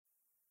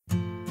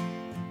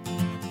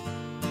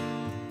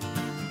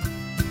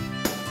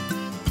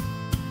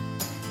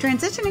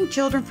Transitioning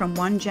children from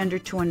one gender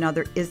to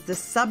another is the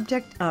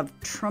subject of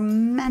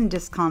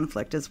tremendous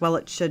conflict, as well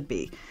it should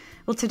be.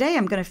 Well, today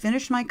I'm going to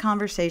finish my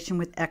conversation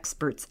with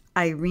experts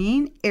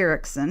Irene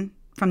Erickson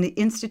from the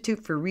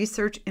Institute for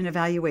Research and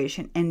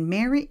Evaluation and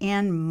Mary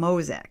Ann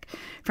Mozak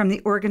from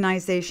the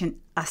organization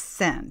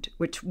Ascend,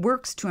 which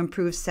works to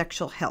improve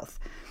sexual health.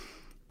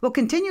 We'll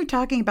continue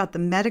talking about the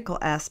medical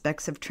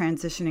aspects of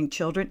transitioning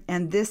children,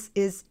 and this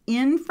is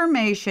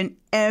information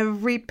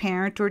every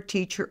parent or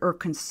teacher or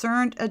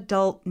concerned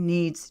adult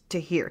needs to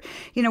hear.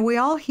 You know, we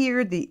all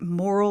hear the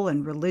moral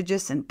and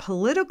religious and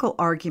political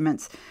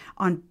arguments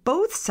on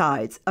both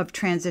sides of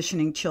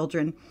transitioning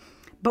children,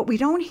 but we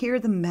don't hear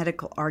the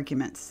medical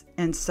arguments.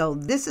 And so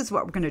this is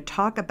what we're going to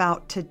talk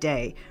about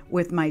today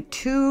with my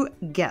two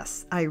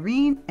guests,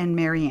 Irene and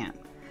Mary Ann.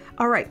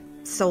 All right,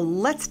 so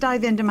let's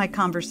dive into my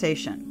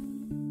conversation.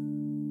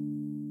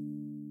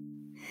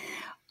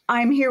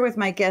 I'm here with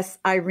my guests,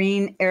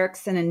 Irene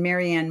Erickson and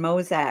Mary Ann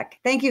Mozak.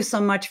 Thank you so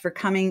much for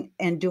coming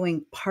and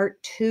doing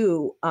part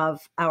 2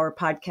 of our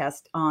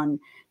podcast on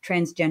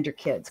transgender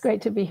kids. It's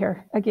great to be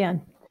here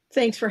again.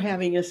 Thanks for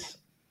having us.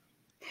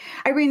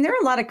 Irene, there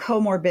are a lot of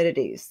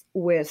comorbidities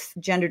with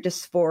gender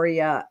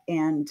dysphoria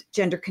and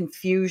gender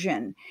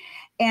confusion.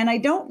 And I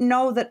don't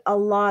know that a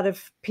lot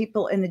of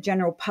people in the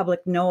general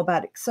public know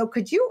about it. So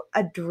could you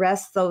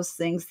address those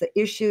things, the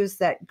issues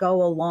that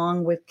go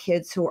along with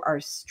kids who are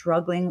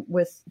struggling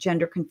with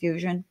gender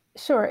confusion?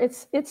 Sure.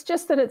 It's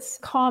just that it's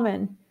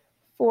common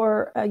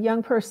for a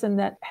young person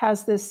that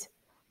has this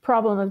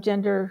problem of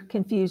gender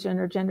confusion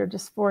or gender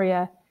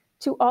dysphoria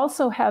to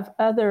also have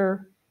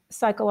other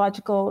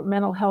psychological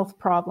mental health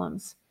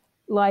problems,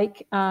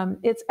 like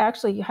it's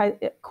actually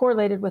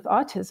correlated with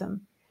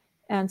autism.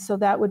 And so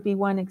that would be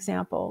one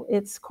example.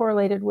 It's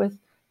correlated with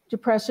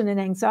depression and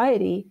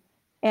anxiety.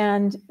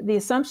 And the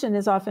assumption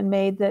is often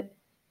made that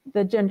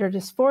the gender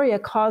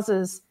dysphoria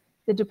causes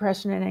the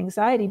depression and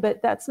anxiety,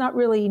 but that's not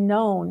really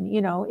known.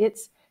 You know,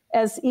 it's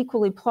as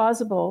equally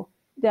plausible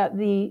that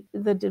the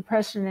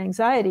depression and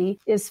anxiety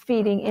is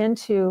feeding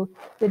into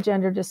the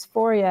gender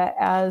dysphoria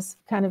as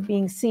kind of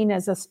being seen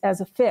as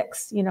a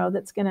fix, you know,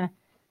 that's going to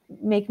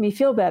make me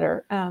feel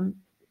better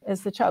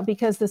as the child,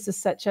 because this is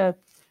such a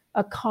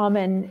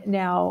common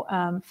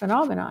now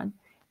phenomenon.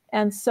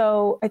 And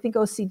so I think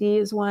OCD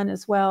is one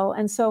as well.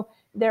 And so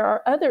there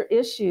are other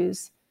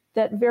issues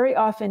that very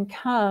often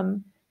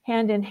come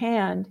hand in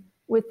hand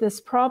with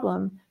this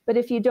problem. But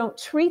if you don't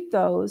treat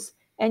those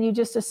and you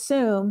just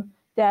assume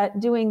that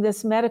doing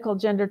this medical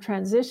gender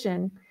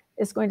transition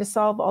is going to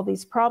solve all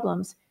these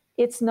problems,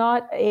 it's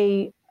not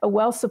a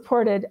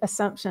well-supported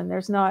assumption.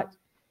 There's not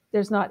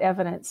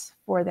evidence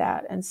for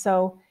that. And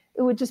so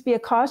it would just be a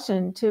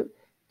caution to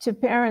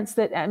parents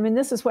that, I mean,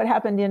 this is what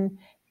happened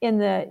in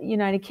the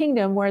United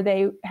Kingdom, where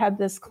they had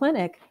this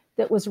clinic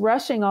that was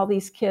rushing all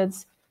these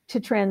kids to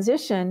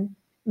transition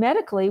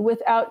medically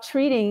without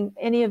treating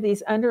any of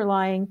these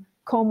underlying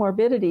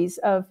comorbidities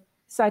of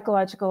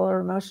psychological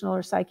or emotional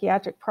or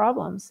psychiatric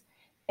problems.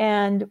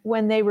 And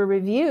when they were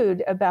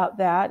reviewed about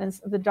that, and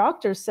the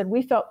doctors said,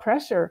 we felt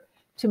pressure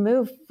to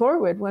move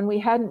forward when we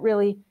hadn't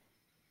really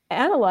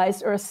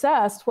analyzed or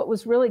assessed what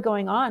was really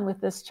going on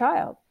with this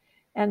child.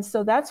 And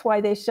so that's why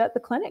they shut the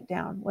clinic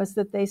down, was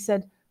that they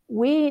said,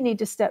 we need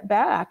to step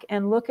back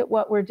and look at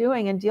what we're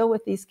doing and deal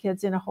with these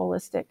kids in a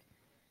holistic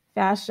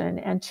fashion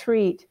and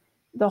treat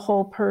the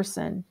whole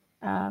person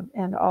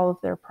and all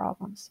of their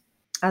problems.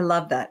 I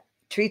love that.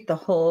 Treat the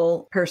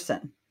whole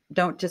person.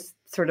 Don't just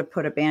sort of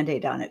put a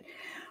Band-Aid on it.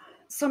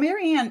 So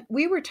Mary Ann,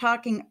 we were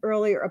talking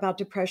earlier about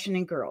depression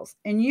in girls,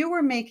 and you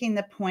were making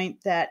the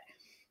point that,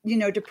 you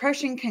know,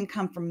 depression can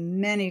come from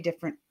many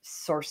different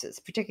sources,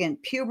 particularly in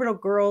pubertal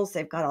girls.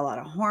 They've got a lot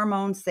of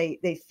hormones.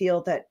 They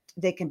feel that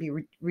they can be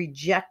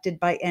rejected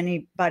by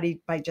anybody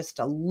by just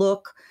a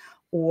look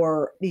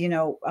or, you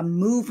know, a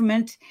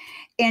movement.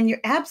 And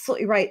you're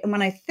absolutely right. And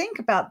when I think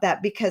about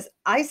that, because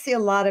I see a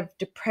lot of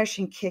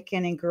depression kick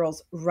in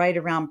girls right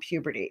around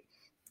puberty.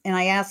 And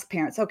I ask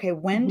parents, okay,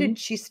 when did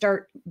she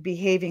start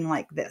behaving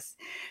like this?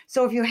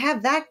 So if you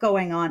have that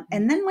going on,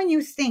 and then when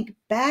you think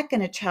back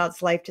in a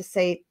child's life to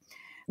say,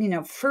 you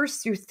know,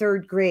 1st through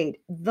 3rd grade,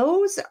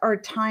 those are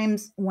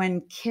times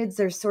when kids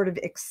are sort of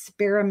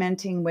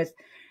experimenting with,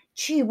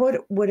 gee,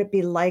 what would it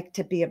be like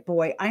to be a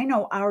boy? I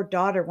know our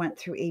daughter went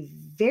through a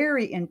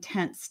very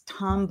intense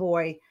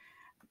tomboy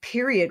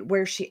period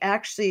where she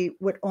actually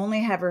would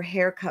only have her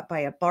hair cut by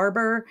a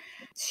barber.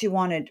 She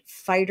wanted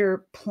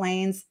fighter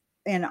planes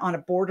and on a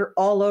border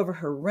all over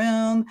her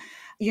room.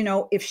 You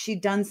know, if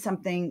she'd done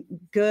something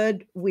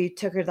good, we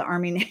took her to the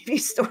Army Navy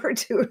store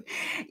to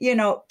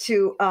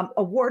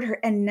award her.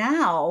 And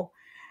now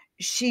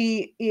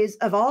she is,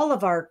 of all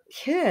of our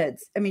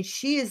kids, I mean,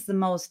 she is the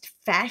most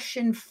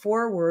fashion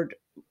forward,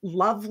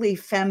 lovely,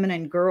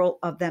 feminine girl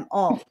of them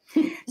all.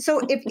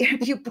 So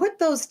if you put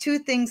those two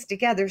things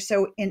together,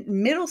 so in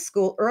middle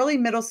school, early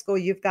middle school,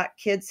 you've got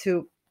kids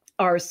who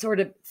are sort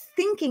of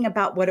thinking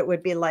about what it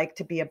would be like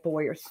to be a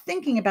boy or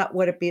thinking about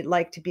what it'd be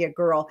like to be a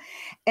girl.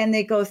 And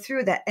they go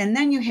through that. And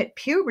then you hit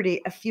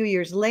puberty a few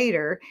years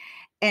later,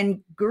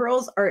 and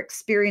girls are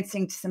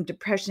experiencing some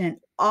depression and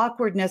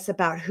awkwardness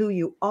about who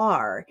you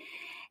are,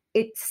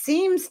 it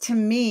seems to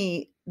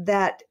me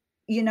that,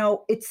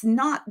 it's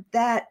not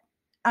that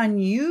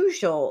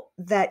unusual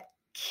that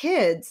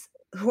kids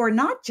who are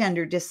not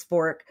gender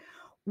dysphoric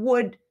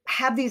would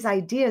have these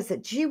ideas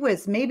that, gee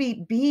whiz,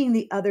 maybe being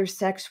the other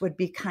sex would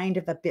be kind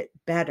of a bit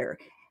better.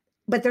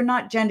 But they're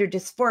not gender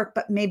dysphoric,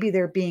 but maybe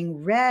they're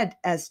being read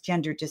as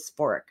gender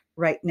dysphoric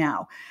right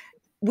now.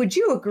 Would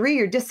you agree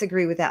or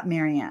disagree with that,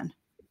 Marianne?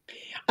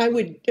 I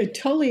would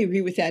totally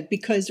agree with that,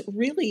 because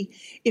really,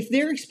 if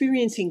they're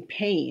experiencing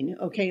pain,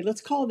 okay,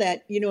 let's call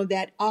that,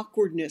 that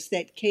awkwardness,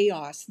 that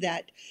chaos,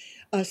 that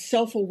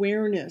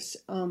self-awareness,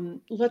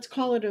 let's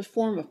call it a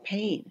form of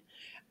pain.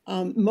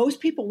 Most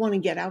people want to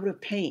get out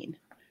of pain,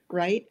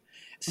 right?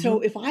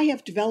 So if I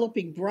have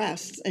developing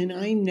breasts and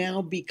I'm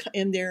now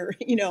and they're,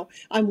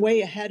 I'm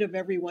way ahead of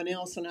everyone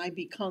else, and I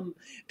become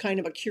kind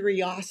of a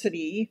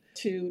curiosity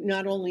to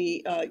not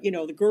only,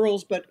 the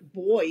girls, but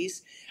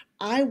boys,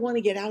 I want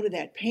to get out of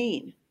that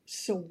pain.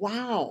 So,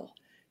 wow,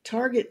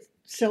 Target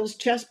sells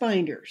chest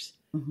binders.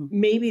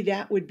 Maybe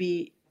that would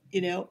be,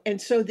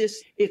 and so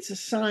it's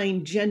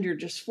assigned gender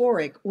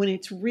dysphoric when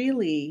it's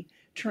really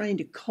trying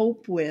to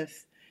cope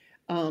with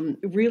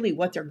really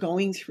what they're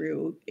going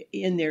through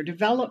in their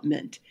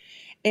development.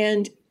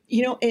 And,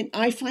 and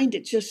I find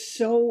it just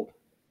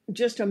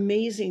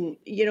amazing.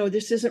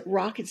 This isn't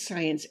rocket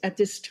science at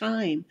this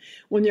time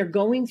when they're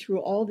going through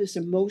all this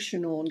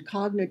emotional and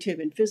cognitive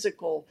and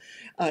physical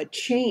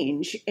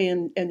change,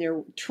 and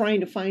they're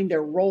trying to find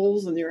their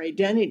roles and their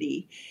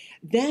identity.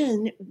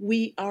 Then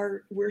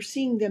we're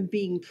seeing them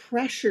being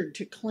pressured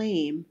to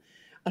claim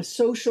a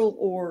social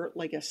or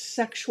like a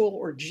sexual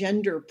or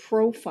gender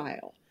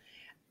profile.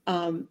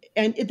 And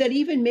that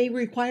even may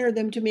require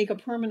them to make a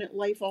permanent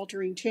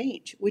life-altering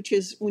change, which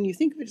is, when you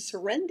think of it, it's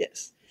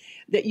horrendous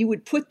that you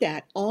would put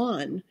that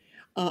on.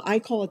 I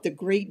call it the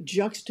great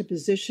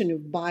juxtaposition of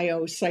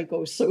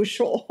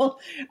biopsychosocial,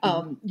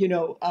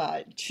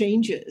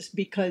 changes,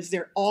 because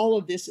all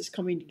of this is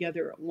coming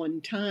together at one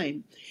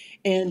time.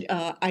 And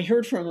I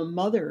heard from a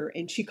mother,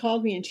 and she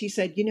called me and she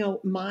said,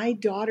 my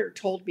daughter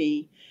told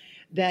me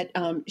that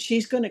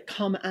she's going to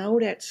come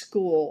out at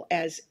school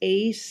as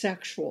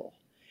asexual,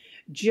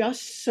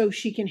 just so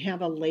she can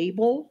have a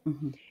label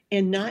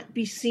and not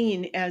be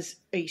seen as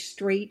a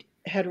straight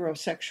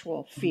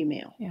heterosexual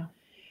female. Yeah.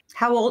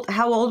 How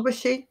old was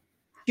she?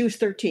 She was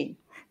 13.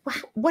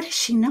 What does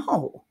she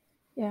know?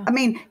 Yeah. I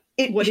mean,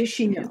 what does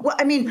she know? Well,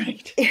 I mean,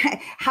 right.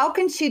 How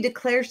can she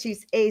declare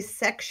she's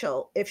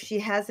asexual if she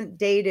hasn't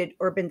dated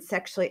or been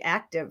sexually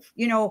active?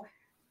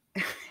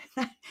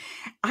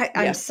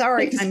 I'm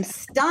sorry. Exactly. I'm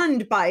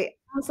stunned by.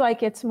 Sounds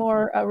like it's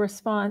more a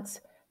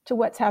response to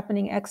what's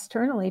happening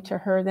externally to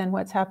her than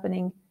what's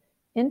happening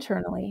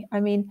internally. I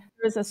mean,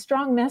 there's a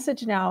strong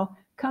message now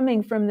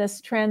coming from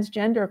this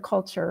transgender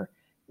culture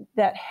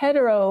that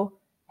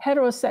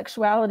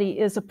heterosexuality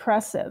is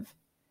oppressive,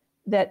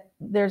 that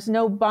there's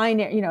no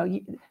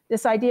binary,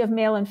 this idea of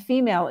male and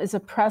female is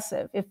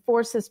oppressive. It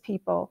forces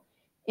people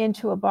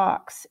into a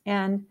box.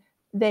 And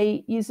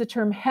they use the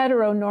term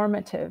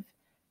heteronormative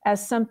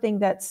as something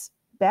that's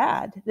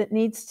bad, that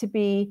needs to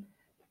be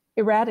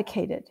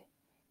eradicated,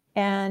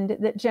 and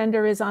that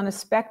gender is on a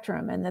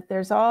spectrum, and that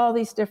there's all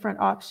these different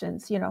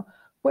options,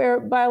 where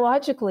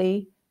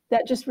biologically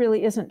that just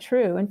really isn't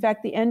true. In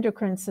fact, the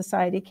Endocrine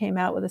Society came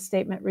out with a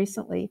statement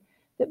recently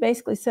that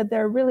basically said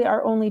there really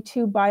are only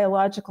two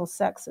biological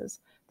sexes.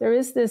 There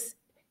is this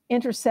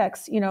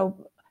intersex,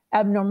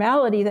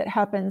 abnormality that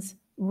happens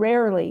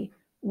rarely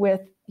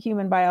with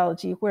human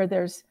biology, where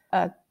there's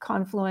a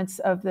confluence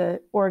of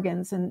the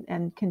organs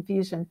and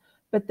confusion,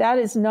 but that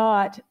is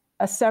not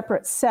a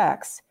separate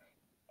sex.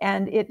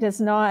 And it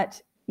does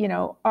not,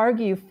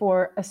 argue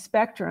for a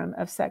spectrum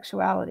of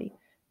sexuality,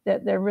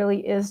 that there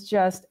really is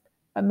just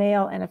a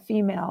male and a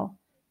female.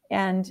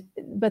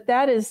 But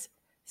that is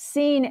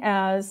seen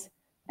as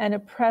an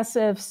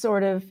oppressive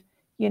sort of,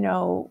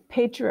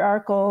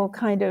 patriarchal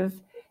kind of,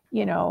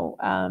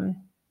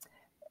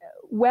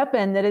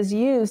 weapon that is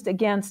used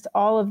against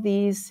all of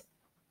these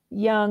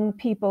young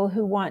people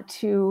who want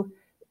to,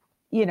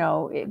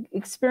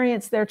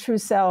 experience their true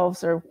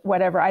selves or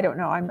whatever. I don't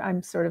know.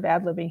 I'm sort of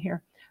ad-libbing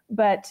here.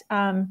 But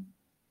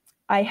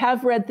I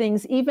have read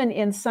things even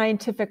in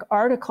scientific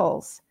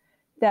articles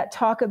that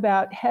talk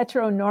about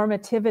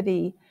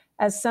heteronormativity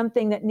as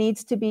something that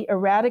needs to be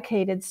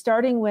eradicated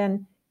starting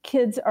when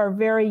kids are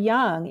very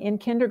young in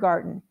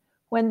kindergarten,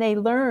 when they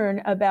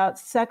learn about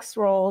sex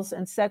roles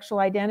and sexual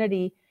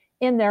identity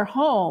in their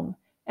home.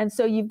 And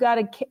so you've got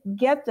to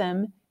get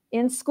them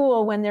in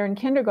school when they're in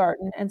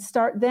kindergarten and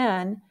start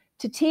then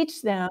to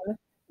teach them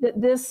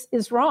that this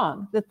is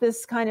wrong, that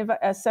this kind of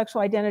a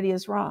sexual identity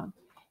is wrong.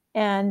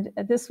 And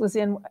this was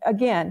in,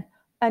 again,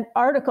 an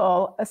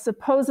article,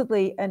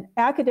 supposedly an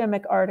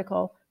academic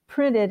article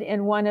printed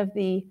in one of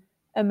the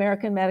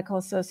American Medical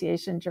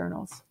Association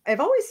journals. I've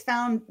always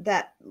found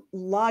that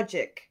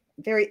logic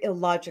very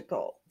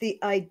illogical. The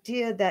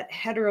idea that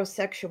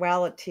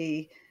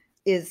heterosexuality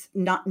is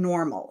not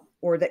normal.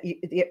 or that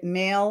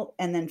male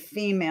and then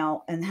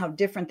female and how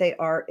different they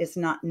are is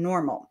not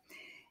normal.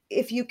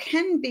 If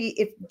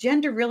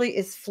gender really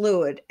is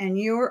fluid and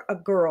you're a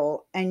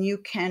girl and you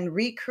can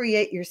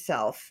recreate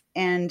yourself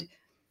and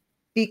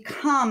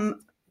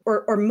become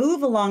or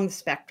move along the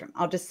spectrum,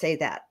 I'll just say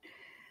that,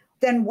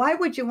 then why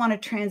would you want to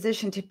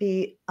transition to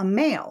be a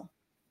male?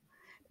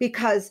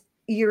 Because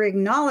you're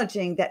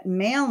acknowledging that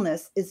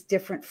maleness is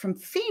different from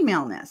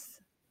femaleness,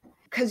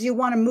 because you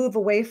want to move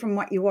away from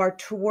what you are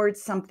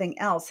towards something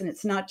else, and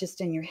it's not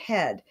just in your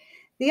head.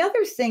 The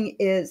other thing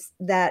is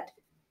that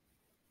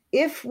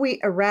if we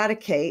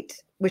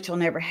eradicate, which will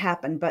never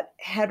happen, but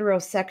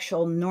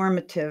heterosexual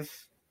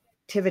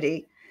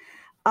normativity,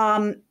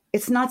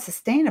 it's not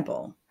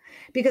sustainable,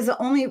 because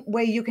the only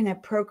way you can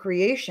have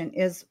procreation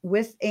is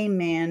with a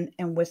man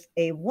and with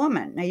a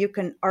woman. Now you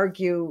can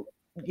argue,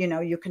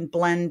 you can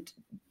blend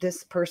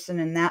this person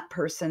and that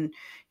person,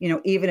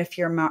 even if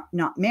you're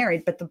not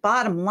married. But the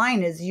bottom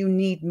line is you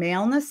need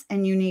maleness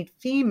and you need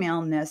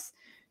femaleness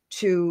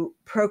to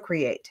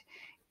procreate.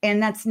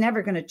 And that's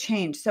never going to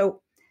change.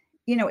 So,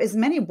 as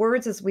many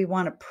words as we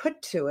want to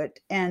put to it,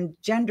 and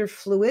gender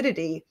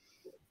fluidity,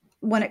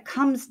 when it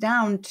comes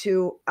down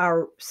to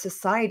our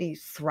society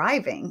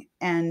thriving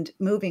and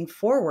moving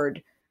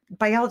forward,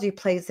 biology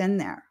plays in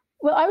there.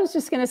 Well, I was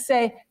just going to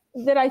say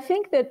that I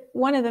think that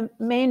one of the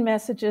main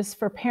messages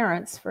for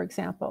parents, for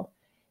example,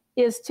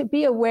 is to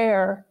be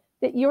aware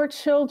that your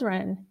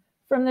children,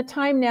 from the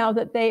time now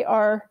that they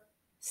are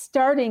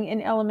starting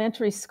in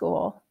elementary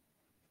school,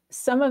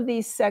 some of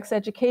these sex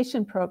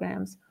education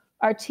programs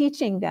are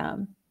teaching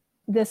them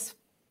this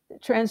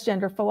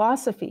transgender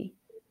philosophy,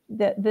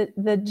 that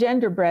the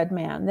genderbread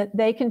man, that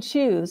they can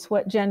choose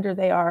what gender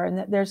they are, and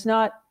that there's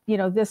not,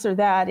 this or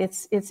that,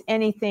 it's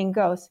anything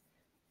goes.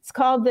 It's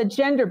called the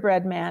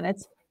genderbread man.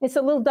 It's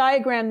a little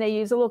diagram they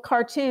use, a little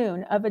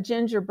cartoon of a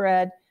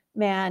gingerbread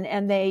man,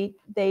 and they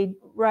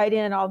write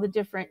in all the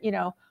different,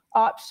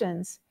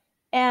 options.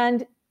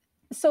 And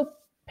so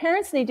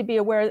parents need to be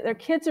aware that their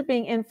kids are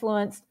being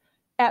influenced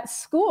at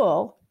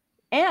school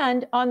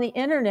and on the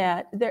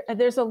internet.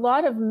 There's a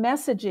lot of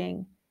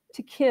messaging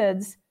to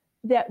kids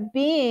that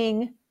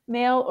being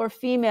male or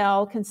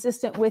female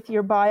consistent with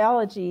your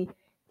biology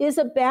is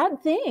a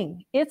bad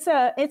thing. It's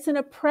an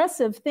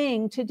oppressive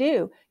thing to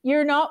do.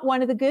 You're not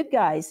one of the good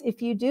guys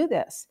if you do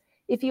this,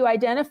 if you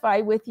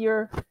identify with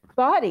your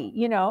body,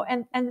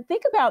 and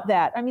think about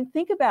that. I mean,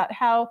 think about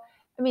how,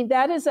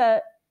 that is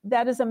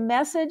a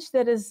message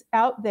that is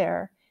out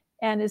there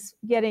and is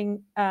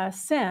getting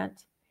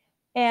sent.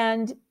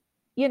 And,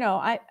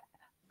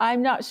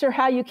 I'm not sure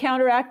how you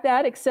counteract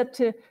that except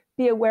to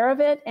be aware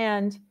of it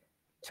and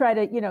try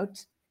to,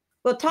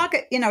 well, talk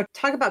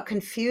about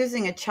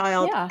confusing a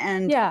child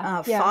and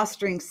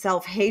fostering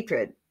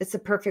self-hatred. It's a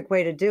perfect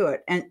way to do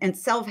it. And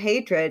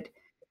self-hatred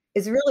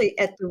is really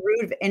at the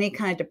root of any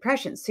kind of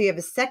depression. So you have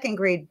a second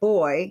grade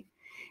boy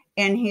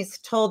and he's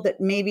told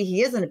that maybe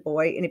he isn't a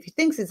boy. And if he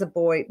thinks he's a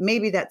boy,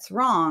 maybe that's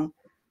wrong.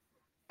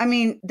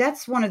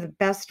 That's one of the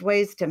best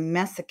ways to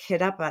mess a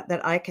kid up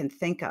that I can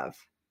think of.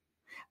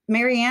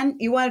 Marianne,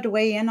 you wanted to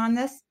weigh in on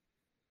this?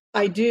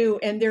 I do.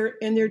 And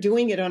they're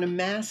doing it on a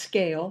mass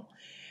scale.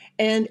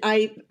 And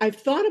I've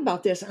thought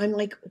about this. I'm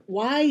like,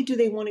 why do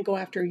they want to go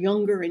after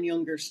younger and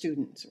younger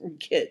students or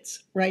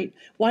kids, right?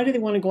 Why do they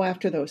want to go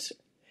after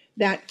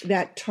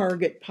that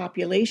target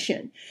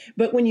population?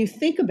 But when you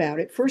think about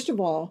it, first of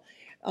all,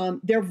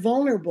 they're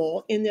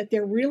vulnerable in that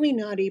they're really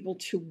not able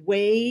to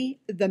weigh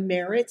the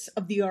merits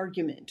of the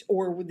argument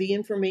or the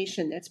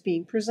information that's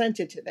being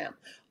presented to them.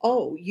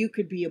 Oh, you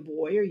could be a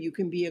boy or you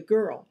can be a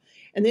girl.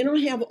 And they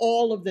don't have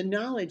all of the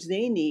knowledge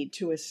they need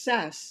to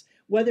assess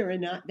whether or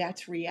not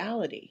that's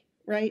reality,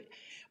 right?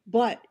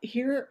 But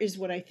here is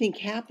what I think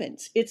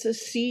happens. It's a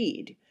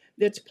seed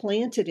that's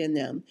planted in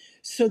them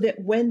so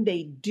that when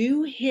they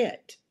do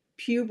hit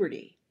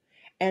puberty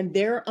and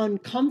they're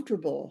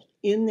uncomfortable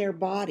in their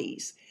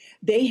bodies,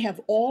 they have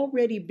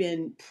already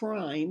been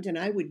primed, and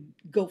I would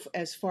go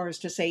as far as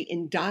to say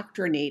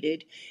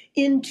indoctrinated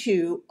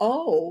into,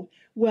 oh,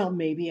 well,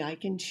 maybe I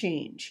can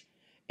change.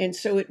 And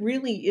so it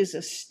really is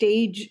a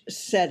stage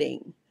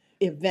setting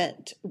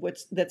event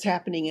that's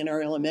happening in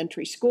our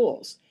elementary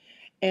schools.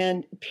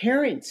 And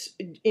parents,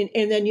 and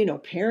then,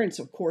 parents,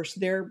 of course,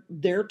 they're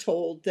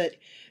told that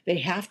they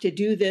have to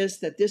do this,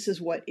 that this is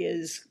what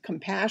is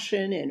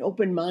compassion and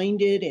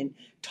open-minded and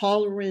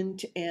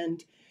tolerant.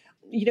 And,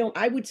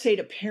 I would say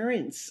to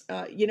parents,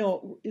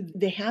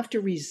 they have to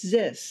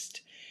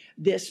resist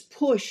this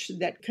push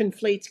that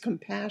conflates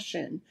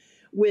compassion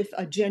with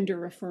a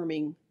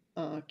gender-affirming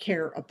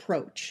care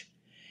approach.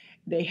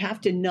 They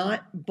have to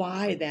not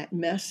buy that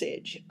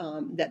message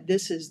that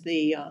this is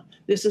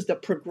the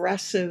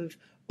progressive,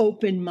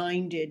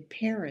 open-minded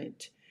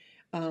parent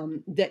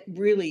that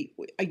really,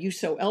 you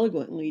so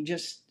eloquently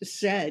just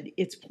said,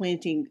 it's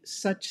planting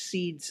such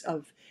seeds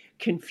of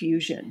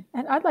confusion.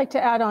 And I'd like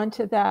to add on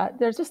to that.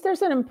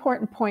 There's an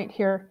important point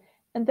here,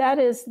 and that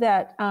is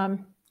that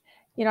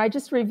I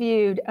just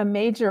reviewed a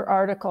major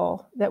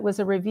article that was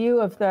a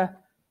review of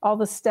all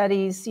the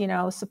studies,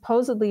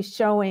 supposedly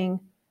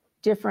showing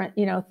different,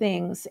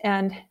 things.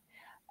 And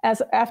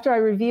after I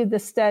reviewed the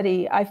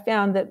study, I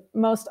found that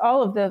most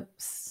all of the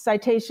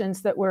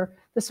citations that were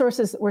the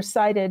sources that were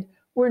cited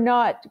were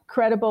not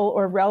credible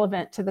or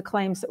relevant to the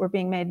claims that were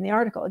being made in the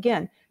article.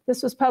 Again,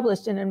 this was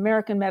published in an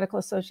American Medical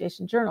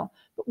Association journal.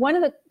 But one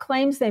of the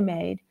claims they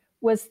made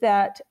was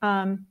that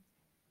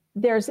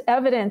there's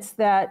evidence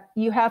that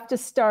you have to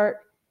start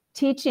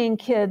teaching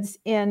kids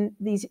in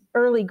these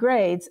early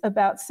grades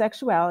about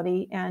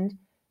sexuality and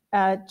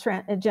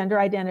gender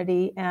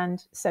identity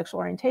and sexual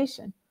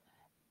orientation.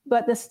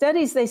 But the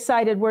studies they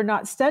cited were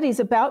not studies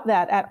about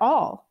that at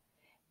all.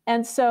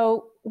 And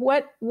so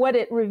what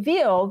it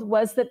revealed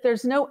was that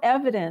there's no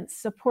evidence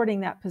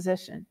supporting that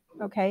position,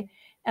 okay?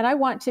 And I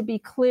want to be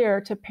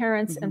clear to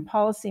parents and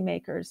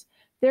policymakers,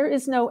 there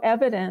is no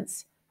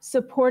evidence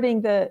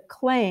supporting the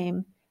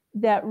claim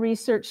that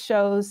research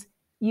shows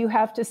you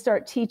have to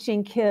start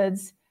teaching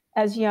kids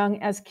as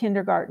young as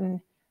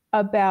kindergarten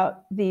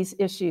about these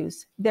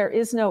issues. There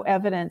is no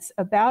evidence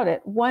about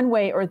it one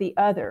way or the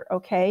other,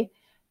 okay?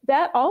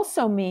 That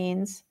also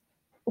means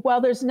while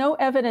there's no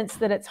evidence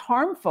that it's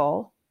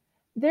harmful,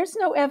 there's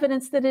no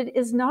evidence that it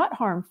is not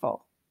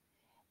harmful.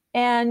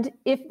 And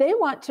if they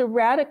want to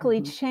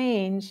radically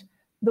change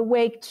the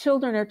way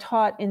children are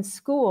taught in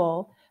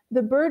school,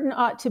 the burden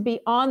ought to be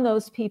on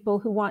those people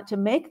who want to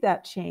make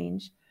that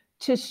change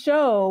to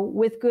show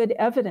with good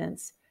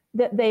evidence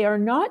that they are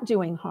not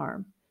doing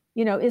harm.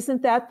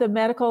 Isn't that the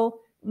medical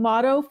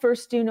motto,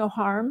 first do no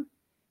harm?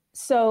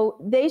 So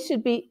they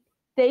should be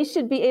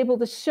able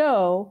to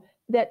show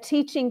that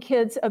teaching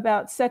kids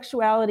about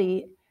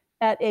sexuality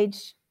at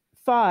age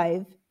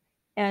 5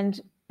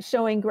 and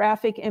showing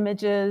graphic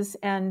images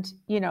and,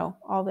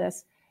 all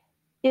this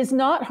is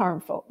not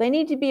harmful. They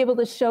need to be able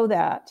to show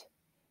that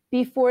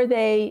before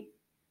they,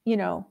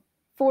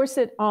 force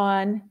it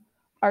on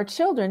our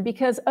children,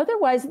 because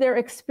otherwise they're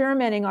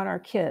experimenting on our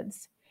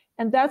kids.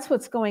 And that's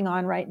what's going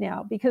on right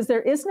now, because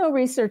there is no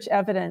research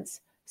evidence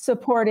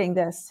supporting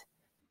this.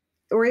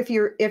 Or if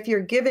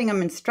you're giving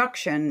them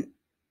instruction,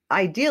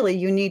 ideally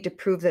you need to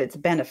prove that it's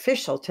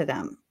beneficial to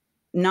them,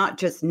 not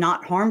just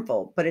not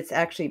harmful, but it's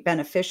actually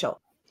beneficial.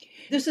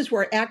 This is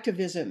where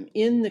activism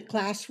in the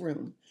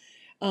classroom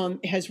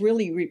has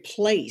really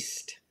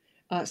replaced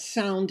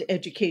sound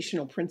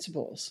educational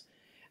principles.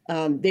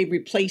 They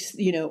replace,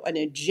 an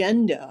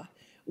agenda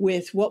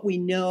with what we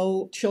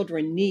know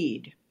children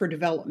need for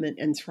development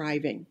and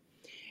thriving.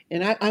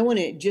 And I want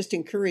to just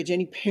encourage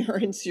any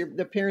parents,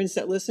 the parents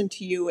that listen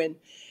to you, and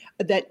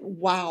that,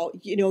 wow,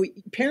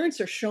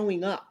 parents are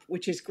showing up,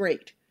 which is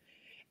great.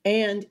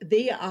 And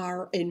they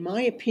are, in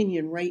my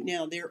opinion, right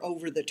now, they're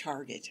over the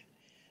target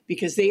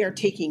because they are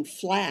taking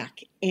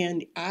flack.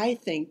 And I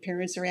think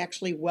parents are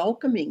actually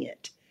welcoming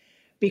it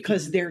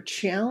because they're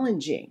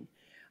challenging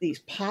these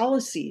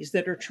policies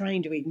that are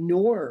trying to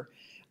ignore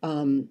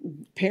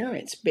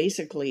parents,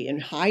 basically,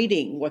 and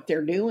hiding what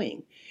they're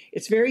doing.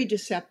 It's very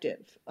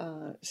deceptive.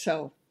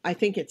 So I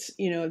think it's,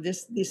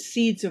 the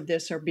seeds of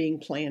this are being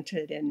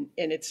planted, and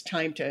it's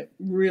time to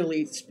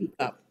really speak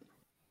up.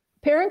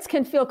 Parents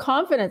can feel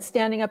confident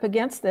standing up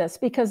against this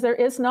because there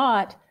is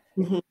not,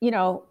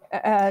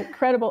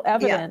 credible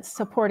evidence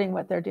supporting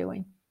what they're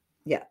doing.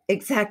 Yeah,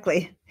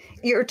 exactly.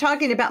 You're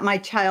talking about my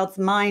child's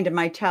mind and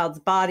my child's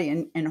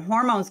body and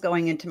hormones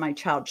going into my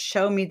child.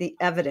 Show me the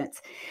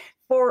evidence.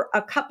 For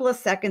a couple of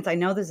seconds, I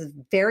know this is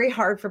very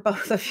hard for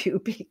both of you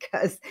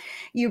because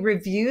you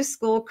review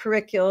school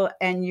curricula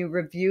and you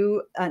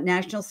review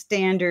national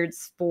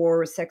standards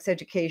for sex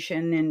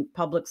education in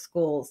public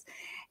schools.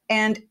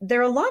 And there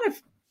are a lot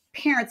of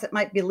parents that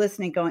might be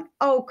listening going,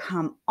 oh,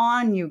 come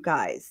on, you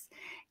guys.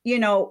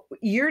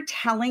 You're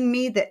telling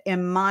me that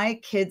in my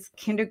kid's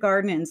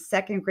kindergarten and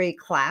second grade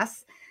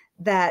class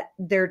that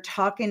they're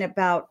talking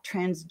about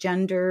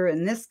transgender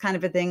and this kind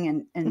of a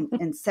thing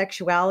and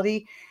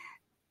sexuality.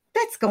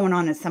 That's going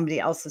on in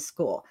somebody else's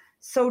school.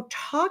 So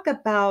talk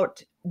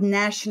about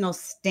national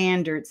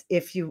standards,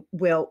 if you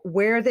will,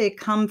 where they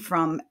come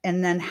from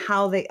and then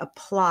how they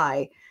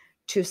apply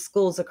to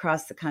schools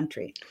across the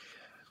country.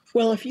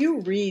 Well, if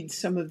you read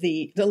some of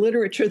the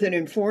literature that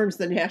informs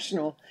the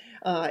national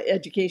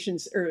education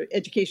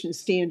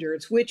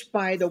standards, which,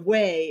 by the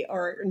way,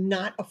 are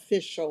not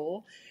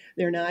official,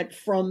 they're not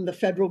from the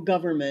federal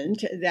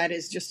government. That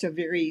is just a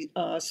very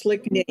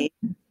slick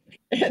name.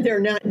 They're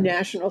not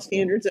national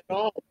standards at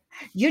all.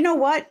 You know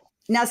what?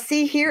 Now,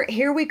 see,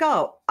 here we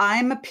go.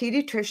 I'm a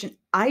pediatrician.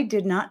 I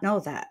did not know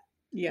that.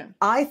 Yeah.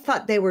 I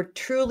thought they were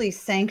truly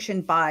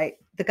sanctioned by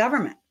the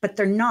government, but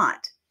they're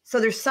not. So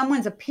there's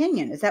someone's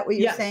opinion. Is that what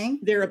you're saying?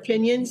 Their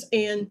opinions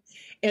and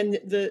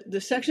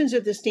the sections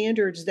of the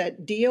standards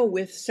that deal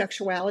with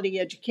sexuality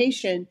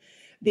education,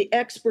 the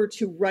experts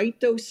who write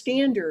those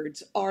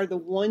standards are the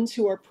ones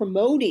who are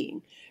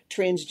promoting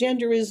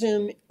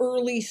transgenderism,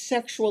 early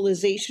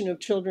sexualization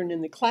of children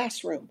in the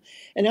classroom.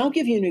 And I'll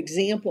give you an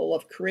example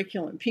of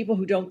curriculum. People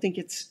who don't think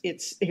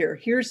it's here.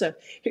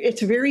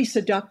 It's very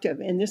seductive,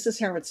 and this is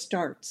how it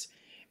starts.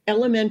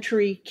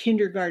 Elementary,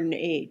 kindergarten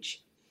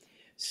age.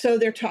 So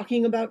they're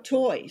talking about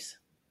toys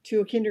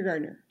to a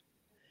kindergartner.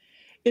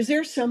 Is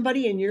there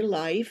somebody in your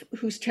life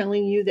who's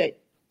telling you that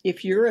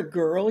if you're a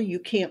girl, you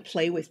can't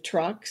play with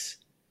trucks?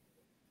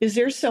 Is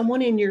there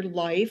someone in your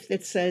life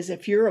that says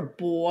if you're a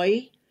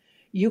boy,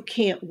 you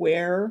can't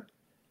wear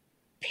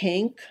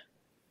pink?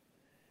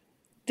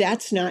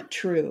 That's not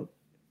true.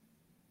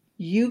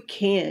 You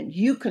can.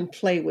 You can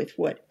play with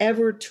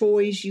whatever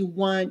toys you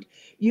want.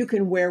 You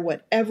can wear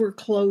whatever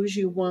clothes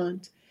you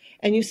want.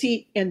 And you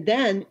see, and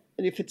then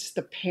if it's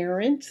the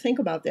parent, think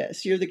about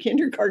this. You're the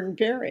kindergarten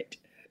parent.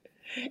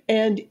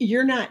 And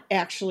you're not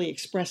actually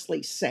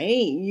expressly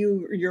saying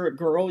you're a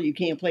girl, you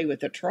can't play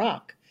with a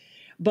truck.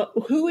 But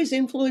who is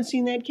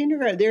influencing that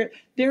kindergarten?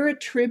 They're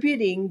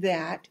attributing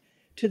that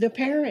to the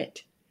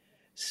parent.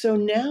 So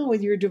now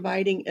you're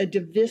dividing a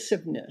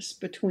divisiveness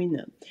between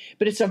them.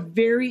 But it's a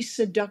very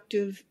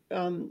seductive,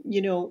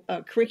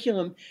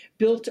 curriculum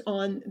built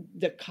on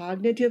the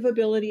cognitive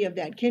ability of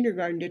that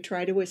kindergarten to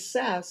try to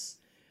assess,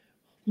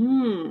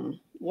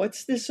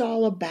 what's this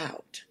all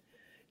about?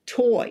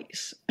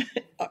 Toys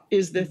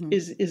is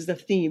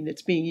the theme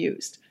that's being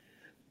used.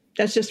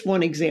 That's just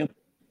one example.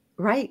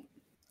 Right.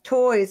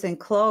 Toys and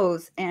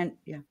clothes and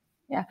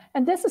Yeah.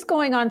 And this is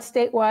going on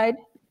statewide,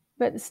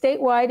 but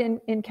statewide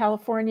in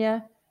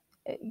California,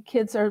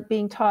 kids are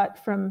being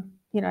taught from,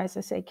 as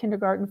I say,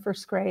 kindergarten,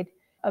 first grade,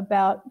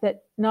 about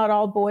that not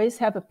all boys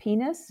have a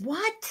penis.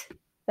 What?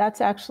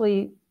 That's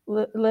actually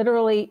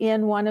literally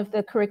in one of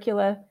the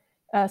curricula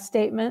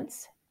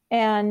statements.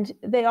 And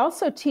they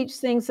also teach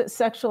things that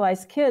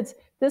sexualize kids.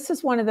 This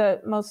is one of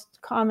the most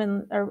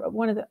common, or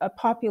one of the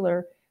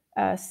popular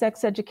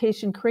sex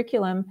education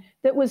curriculum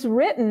that was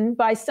written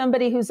by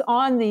somebody who's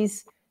on the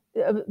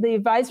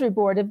advisory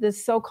board of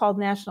this so-called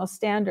national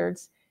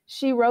standards.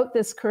 She wrote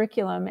this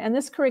curriculum, and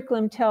this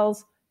curriculum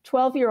tells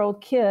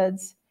 12-year-old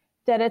kids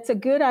that it's a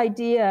good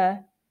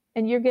idea,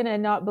 and you're going to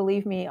not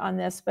believe me on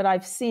this, but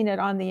I've seen it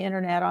on the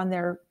internet, on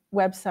their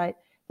website,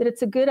 that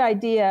it's a good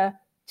idea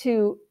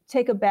to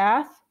take a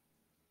bath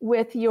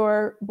with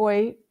your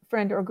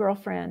boyfriend or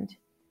girlfriend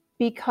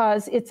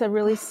because it's a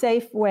really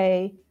safe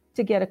way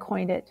to get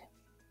acquainted.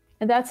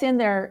 And that's in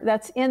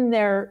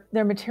their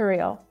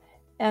material.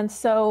 And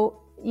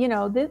so,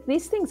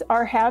 these things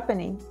are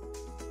happening.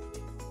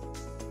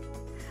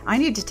 I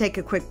need to take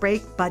a quick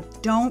break,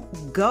 but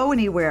don't go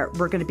anywhere.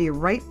 We're going to be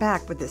right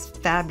back with this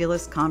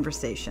fabulous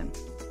conversation.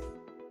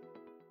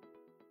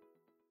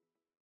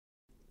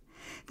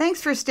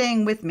 Thanks for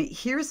staying with me.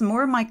 Here's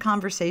more of my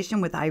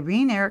conversation with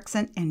Irene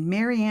Erickson and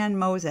Marianne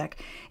Mozek.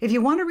 If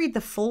you want to read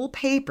the full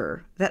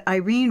paper that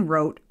Irene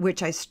wrote,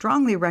 which I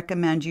strongly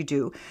recommend you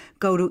do,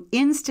 go to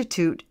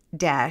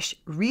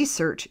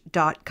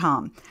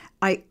institute-research.com.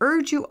 I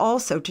urge you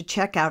also to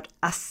check out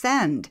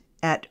Ascend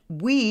at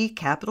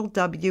capital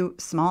W,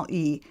 small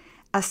e,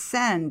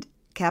 Ascend,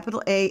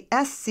 capital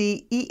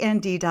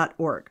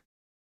ASCEND.org.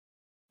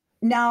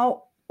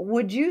 Now,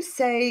 would you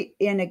say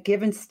in a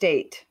given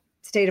state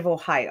of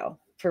Ohio,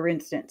 for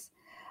instance,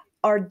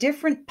 are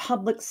different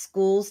public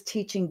schools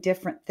teaching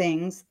different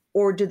things,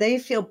 or do they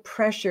feel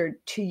pressured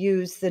to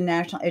use the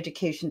national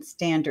education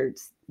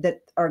standards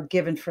that are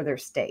given for their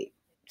state?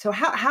 So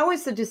how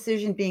is the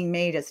decision being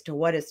made as to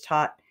what is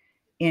taught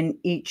in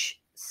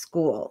each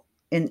school,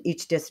 in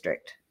each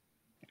district?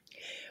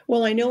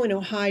 Well, I know in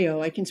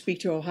Ohio, I can speak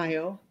to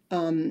Ohio.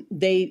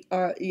 They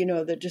are,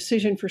 the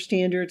decision for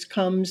standards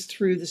comes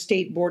through the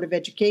State Board of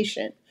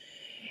Education.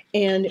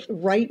 And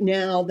right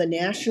now, the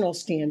national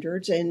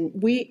standards,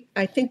 and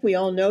I think we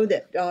all know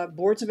that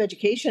boards of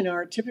education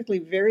are typically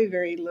very,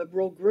 very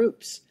liberal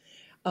groups.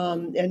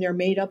 And they're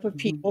made up of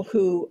people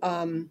who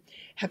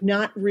have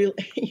not really,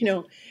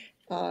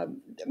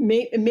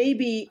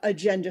 maybe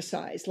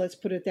agenda-sized, let's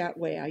put it that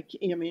way. I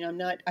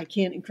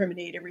can't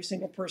incriminate every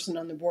single person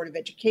on the Board of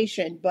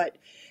Education, but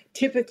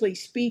typically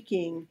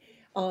speaking,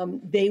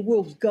 they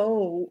will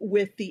go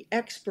with the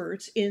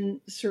experts in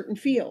certain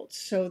fields.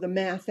 So the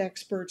math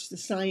experts, the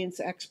science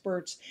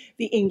experts,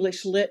 the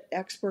English lit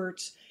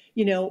experts,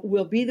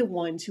 will be the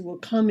ones who will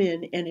come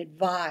in and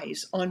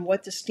advise on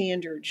what the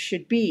standards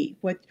should be.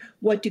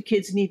 What do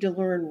kids need to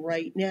learn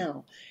right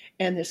now?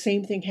 And the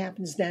same thing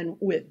happens then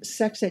with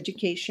sex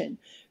education.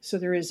 So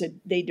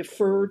they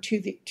defer to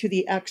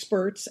the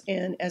experts.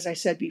 And as I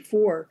said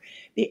before,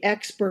 the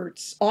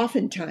experts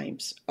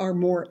oftentimes are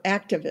more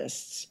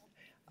activists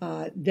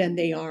than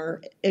they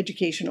are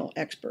educational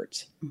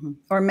experts. Mm-hmm.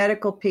 Or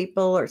medical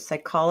people or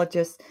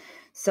psychologists.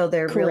 So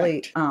they're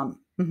Correct.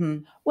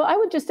 Really... Well, I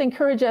would just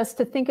encourage us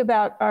to think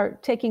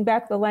about taking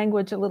back the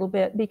language a little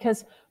bit,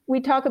 because we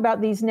talk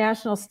about these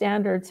national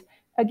standards.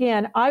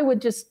 Again, I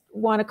would just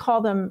want to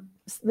call them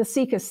the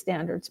SIECUS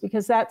standards,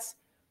 because that's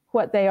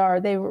what they are.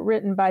 They were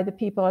written by the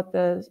people at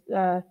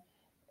the,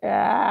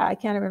 I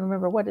can't even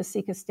remember, what does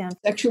SIECUS stand for?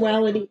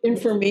 Sexuality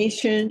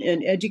Information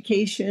and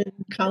Education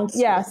Council.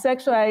 Yeah,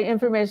 Sexuality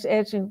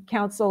Information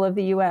Council of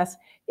the U.S.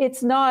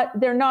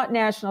 They're not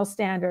national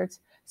standards.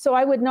 So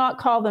I would not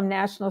call them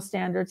national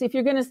standards. If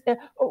you're going to,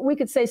 we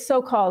could say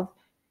so-called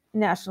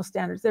national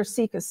standards. They're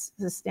SIECUS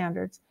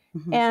standards.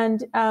 Mm-hmm.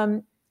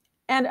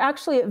 And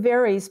actually it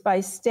varies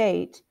by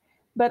state.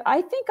 But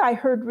I think I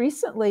heard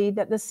recently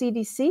that the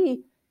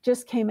CDC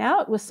just came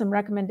out with some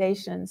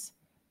recommendations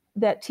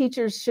that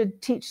teachers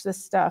should teach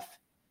this stuff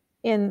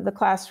in the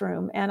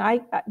classroom. And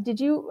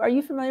are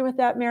you familiar with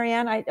that,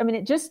 Marianne? I mean,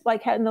 it just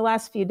like in the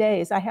last few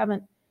days, I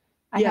haven't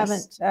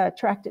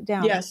tracked it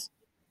down. Yes.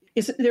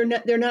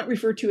 They're not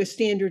referred to as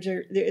standards.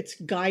 It's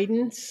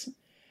guidance,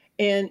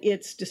 and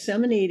it's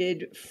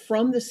disseminated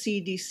from the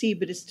CDC,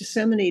 but it's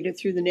disseminated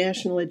through the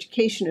National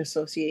Education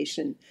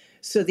Association.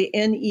 So the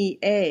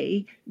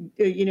NEA,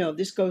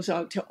 this goes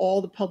out to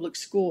all the public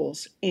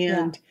schools,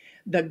 and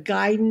the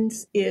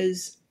guidance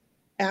is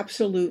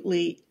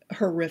absolutely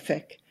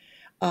horrific.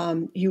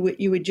 You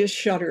would just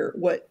shudder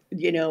and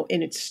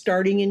it's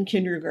starting in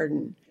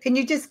kindergarten. Can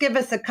you just give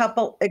us a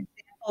couple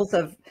examples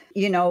of,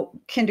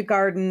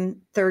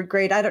 kindergarten, third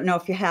grade? I don't know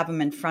if you have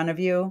them in front of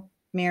you,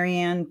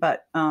 Marianne,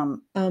 but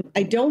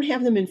I don't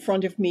have them in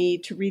front of me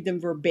to read them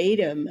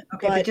verbatim.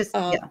 Okay, but just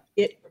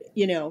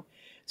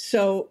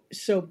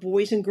So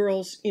boys and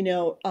girls,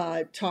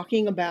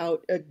 talking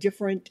about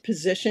different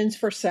positions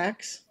for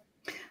sex.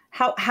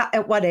 How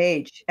at what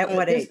age? At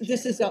what age?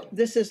 This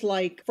is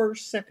like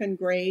first, second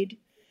grade.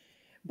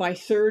 By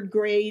third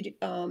grade,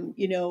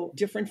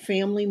 different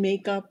family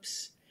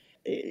makeups.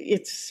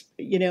 It's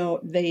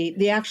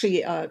they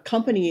actually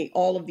accompany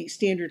all of these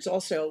standards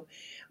also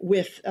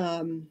with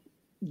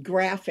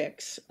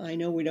graphics. I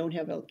know we don't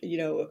have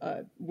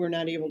we're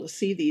not able to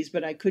see these,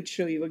 but I could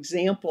show you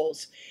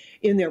examples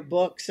in their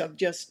books of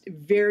just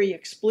very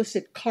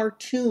explicit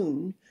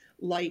cartoon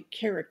like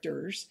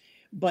characters,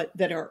 but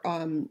that are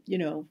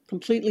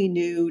completely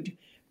nude,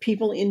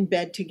 people in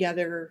bed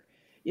together,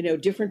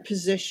 different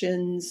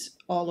positions.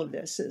 All of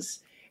this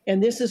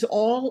is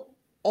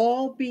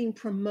all being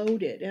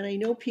promoted. And I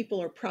know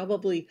people are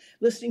probably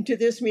listening to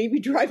this, maybe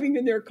driving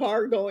in their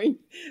car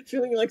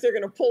feeling like they're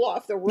going to pull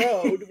off the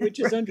road, which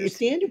is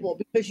understandable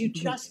because you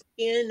just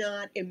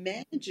cannot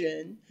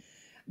imagine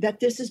that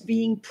this is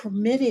being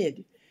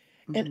permitted.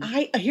 And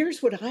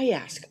here's what I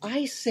ask.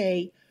 I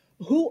say,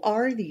 who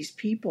are these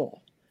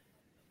people?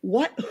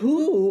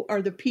 Who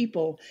are the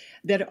people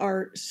that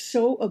are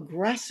so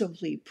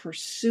aggressively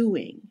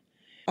pursuing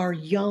our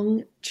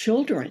young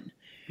children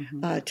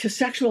to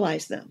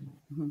sexualize them?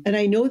 And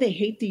I know they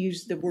hate to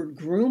use the word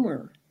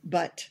groomer,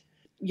 but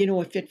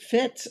if it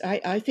fits,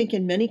 I think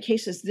in many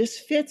cases this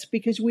fits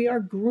because we are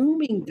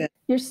grooming them.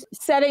 You're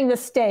setting the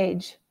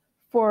stage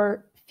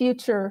for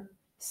future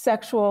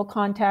sexual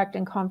contact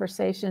and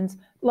conversations,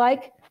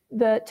 like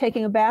the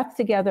taking a bath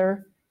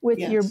together with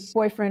your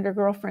boyfriend or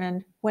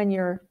girlfriend when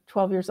you're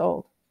 12 years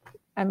old.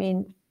 I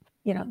mean,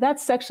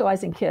 that's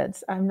sexualizing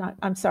kids.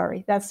 I'm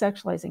sorry, that's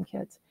sexualizing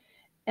kids.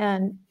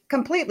 And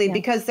completely,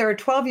 because there are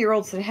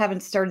 12-year-olds that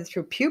haven't started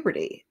through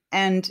puberty.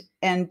 And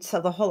so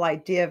the whole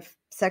idea of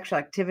sexual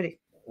activity.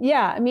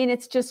 Yeah, I mean,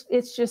 it's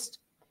just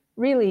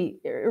really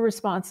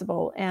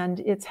irresponsible, and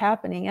it's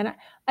happening. And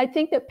I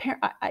think that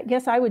I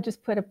guess I would just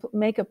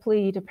make a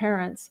plea to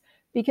parents,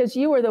 because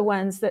you are the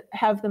ones that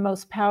have the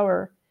most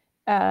power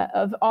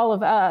of all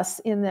of us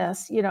in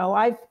this.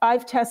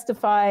 I've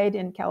testified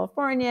in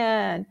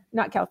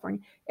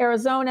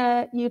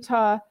Arizona,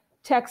 Utah,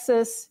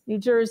 Texas, New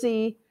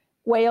Jersey,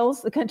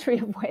 Wales, the country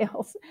of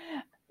Wales.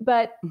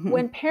 But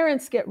when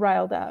parents get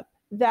riled up,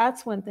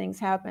 that's when things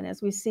happen,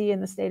 as we see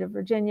in the state of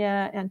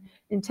Virginia and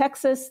in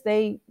Texas.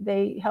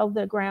 They held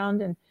their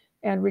ground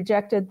and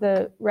rejected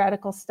the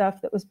radical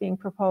stuff that was being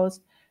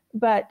proposed.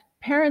 But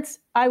parents,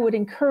 I would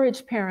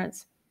encourage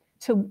parents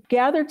to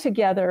gather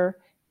together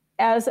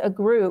as a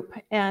group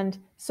and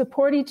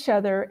support each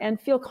other and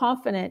feel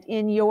confident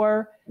in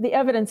the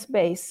evidence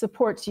base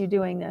supports you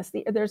doing this.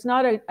 There's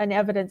not an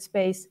evidence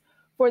base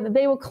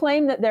they will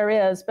claim that there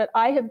is, but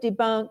I have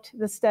debunked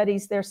the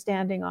studies they're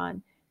standing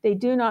on. They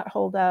do not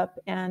hold up,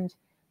 and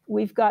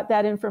we've got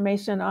that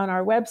information on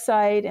our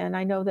website, and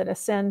I know that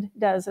Ascend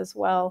does as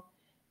well,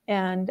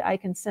 and I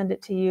can send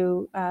it to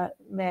you,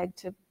 Meg,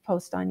 to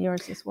post on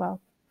yours as well.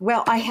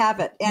 Well, I have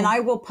it, and I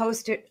will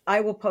post it.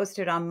 I will post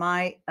it on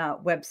my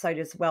website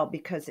as well,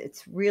 because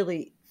it's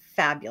really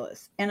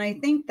fabulous. And I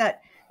think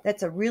that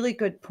that's a really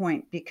good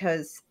point,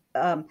 because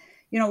a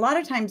lot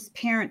of times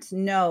parents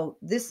know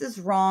this is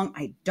wrong.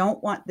 I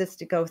don't want this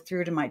to go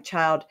through to my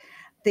child.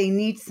 They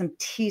need some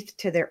teeth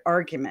to their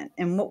argument.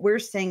 And what we're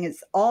saying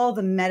is all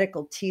the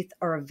medical teeth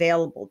are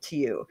available to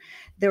you.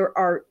 There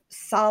are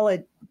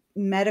solid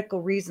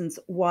medical reasons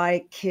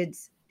why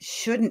kids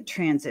shouldn't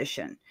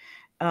transition.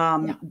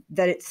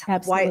 That it's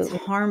Absolutely. Why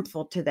it's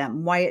harmful to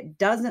them, why it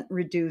doesn't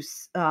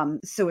reduce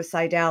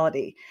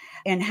suicidality,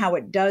 and how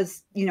it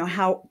does,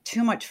 how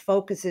too much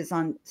focus is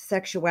on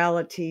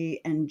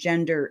sexuality and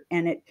gender,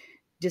 and it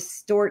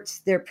distorts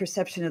their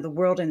perception of the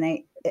world, and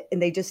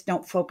they just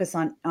don't focus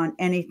on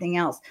anything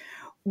else.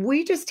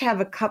 We just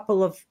have a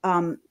couple of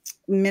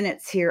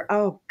minutes here.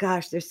 Oh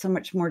gosh, there's so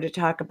much more to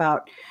talk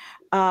about.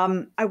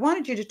 I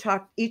wanted you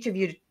to each of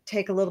you to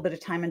take a little bit of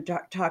time and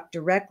talk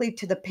directly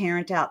to the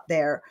parent out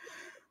there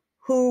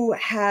who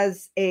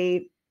has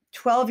a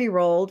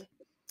 12-year-old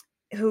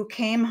who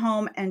came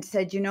home and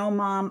said,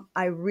 Mom,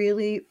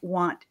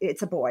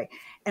 it's a boy,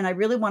 and I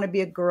really want to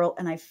be a girl.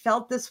 And I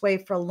felt this way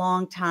for a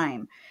long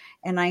time.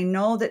 And I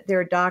know that there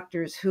are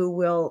doctors who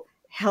will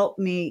help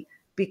me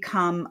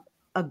become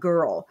a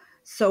girl.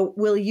 So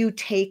will you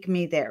take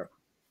me there?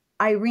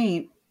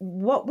 Irene,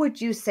 what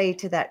would you say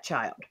to that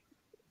child?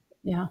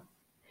 Yeah.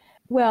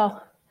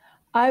 Well,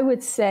 I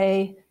would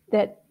say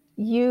that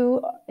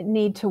you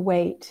need to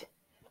wait,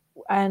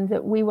 and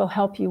that we will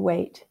help you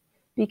wait,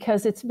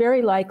 because it's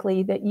very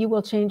likely that you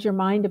will change your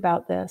mind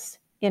about this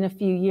in a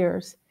few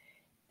years.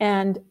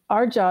 And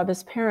our job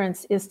as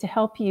parents is to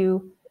help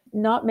you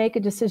not make a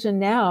decision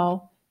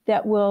now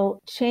that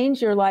will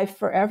change your life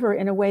forever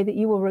in a way that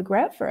you will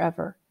regret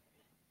forever.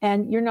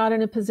 And you're not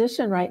in a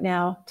position right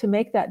now to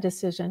make that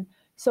decision.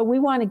 So we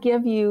want to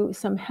give you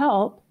some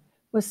help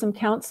with some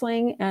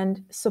counseling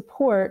and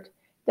support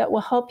that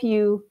will help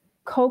you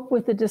cope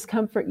with the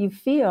discomfort you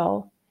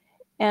feel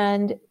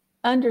and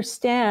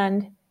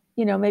understand,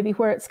 maybe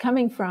where it's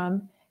coming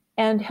from,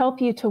 and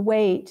help you to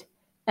wait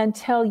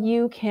until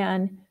you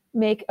can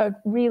make a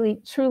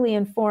really, truly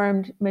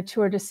informed,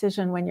 mature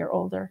decision when you're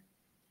older.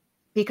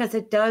 Because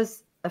it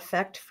does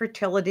affect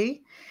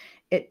fertility.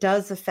 It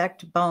does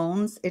affect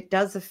bones. It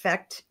does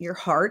affect your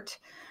heart.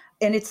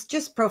 And it's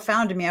just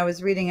profound to me. I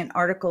was reading an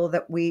article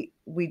that we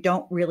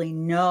don't really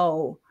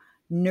know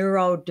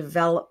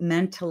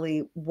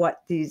neurodevelopmentally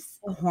what these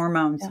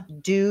hormones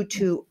do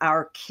to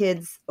our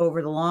kids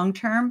over the long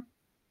term,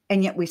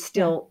 and yet we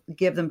still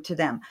give them to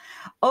them.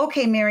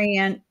 Okay,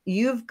 Marianne,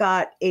 you've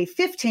got a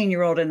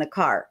 15-year-old in the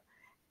car,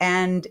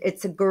 and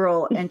it's a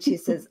girl, and she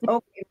says,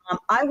 okay, Mom,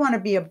 I want to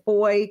be a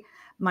boy.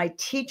 My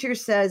teacher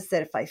says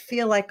that if I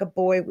feel like a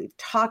boy, we've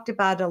talked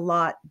about it a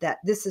lot, that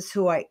this is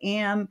who I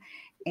am,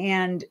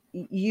 and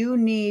you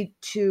need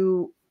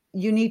to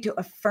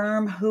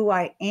affirm who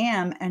I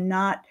am and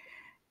not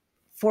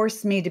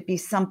force me to be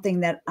something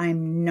that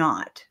I'm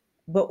not.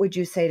 What would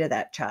you say to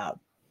that child?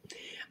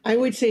 I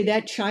would say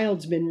that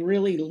child's been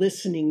really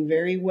listening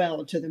very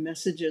well to the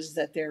messages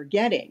that they're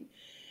getting.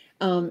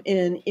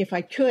 And if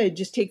I could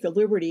just take the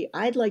liberty,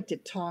 I'd like to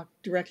talk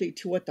directly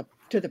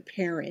to the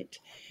parent.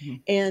 Mm-hmm.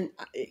 And,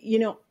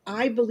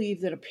 I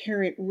believe that a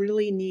parent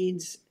really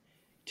needs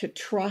to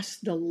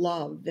trust the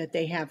love that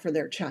they have for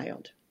their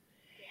child.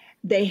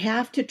 They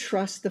have to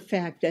trust the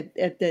fact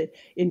that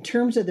in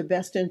terms of the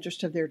best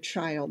interest of their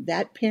child,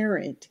 that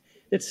parent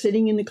that's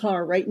sitting in the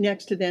car right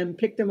next to them,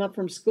 picked them up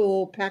from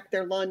school, packed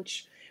their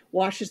lunch,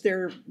 washes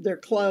their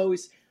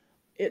clothes,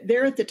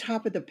 they're at the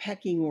top of the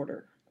pecking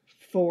order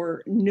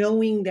for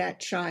knowing that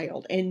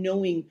child and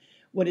knowing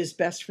what is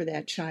best for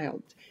that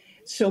child.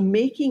 So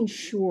making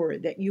sure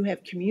that you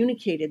have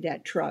communicated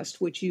that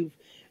trust, which you've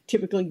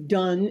typically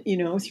done,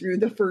 through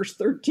the first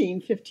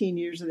 13, 15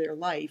 years of their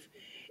life,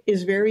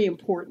 is very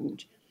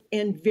important.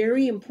 And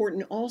very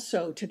important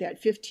also to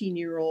that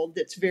 15-year-old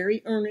that's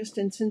very earnest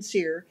and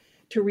sincere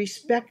to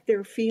respect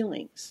their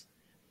feelings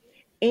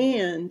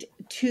and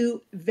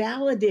to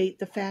validate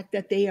the fact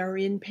that they are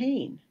in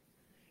pain.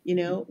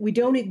 We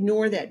don't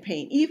ignore that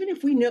pain, even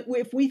if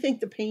we think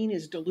the pain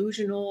is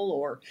delusional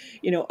or,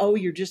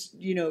 you're just,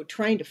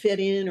 trying to fit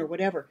in or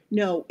whatever.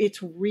 No,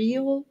 it's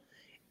real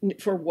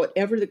for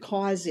whatever the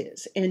cause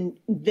is. And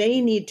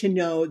they need to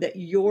know that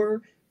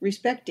you're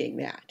respecting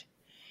that.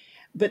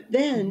 But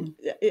then,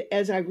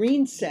 as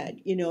Irene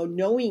said,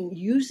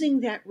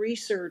 using that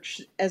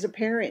research as a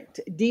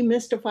parent,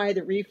 demystify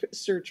the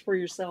research for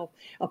yourself,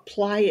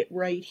 apply it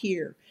right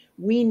here.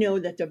 We know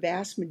that the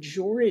vast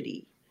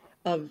majority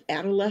of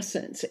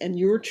adolescents and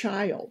your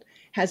child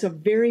has a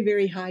very,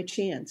 very high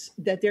chance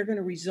that they're going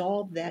to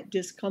resolve that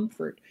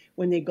discomfort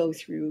when they go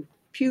through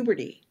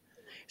puberty.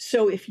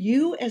 So if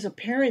you as a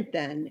parent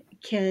then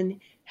can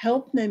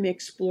help them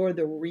explore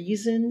the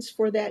reasons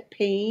for that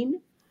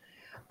pain,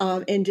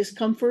 and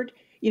discomfort,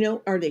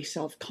 are they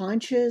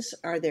self-conscious?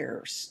 Are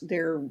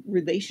their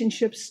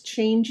relationships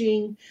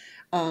changing?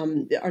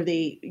 Are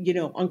they,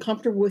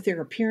 uncomfortable with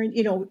their appearance?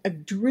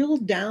 Drill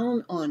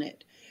down on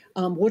it.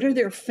 What are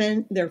their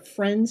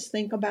friends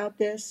think about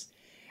this?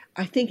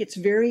 I think it's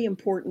very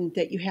important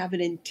that you have an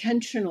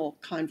intentional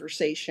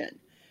conversation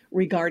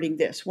regarding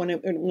this when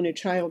a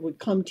child would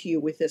come to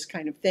you with this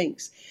kind of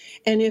things.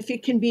 And if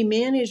it can be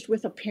managed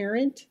with a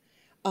parent,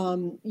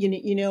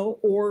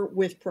 or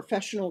with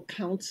professional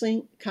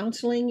counseling,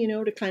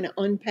 to kind of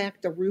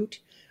unpack the root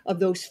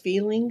of those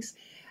feelings,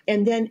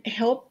 and then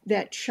help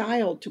that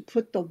child to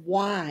put the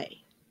why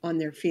on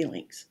their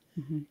feelings.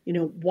 Mm-hmm.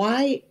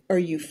 Why are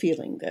you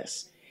feeling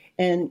this?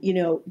 And,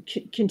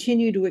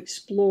 continue to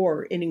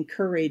explore and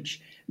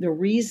encourage the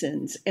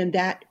reasons, and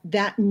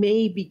that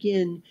may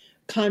begin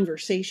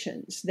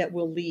conversations that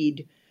will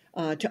lead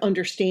to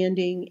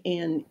understanding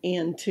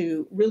and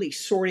to really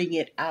sorting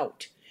it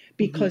out.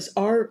 Because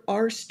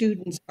our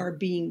students are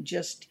being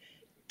just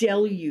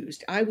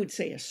deluged, I would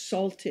say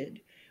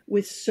assaulted,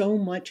 with so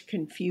much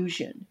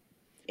confusion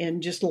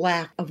and just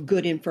lack of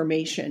good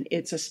information.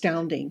 It's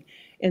astounding.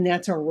 And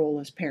that's our role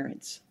as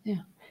parents.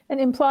 Yeah. And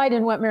implied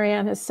in what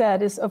Marianne has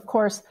said is, of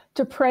course,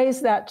 to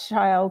praise that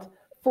child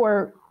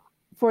for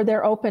for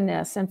their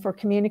openness and for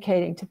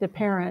communicating to the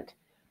parent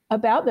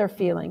about their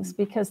feelings,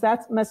 because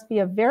that must be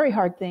a very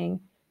hard thing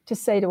to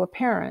say to a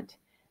parent.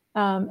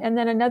 And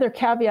then another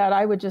caveat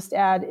I would just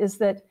add is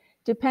that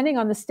depending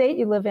on the state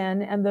you live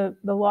in and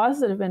the laws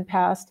that have been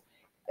passed,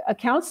 a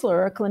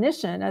counselor, a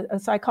clinician, a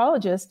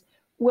psychologist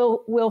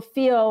will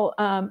feel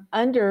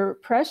under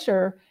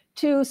pressure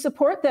to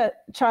support the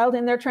child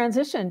in their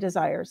transition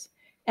desires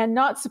and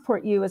not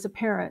support you as a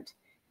parent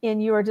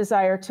in your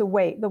desire to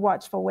wait, the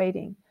watchful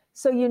waiting.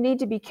 So you need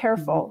to be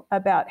careful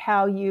about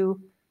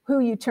who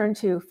you turn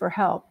to for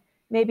help.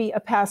 Maybe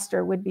a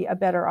pastor would be a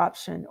better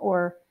option,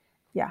 or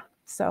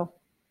so.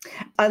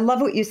 I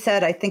love what you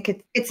said. I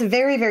think it's a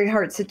very, very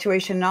hard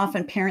situation, and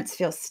often parents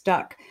feel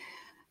stuck.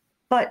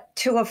 But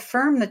to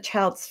affirm the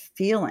child's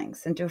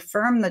feelings and to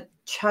affirm the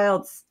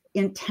child's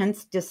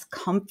intense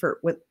discomfort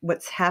with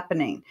what's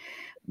happening,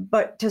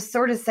 but to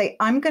sort of say,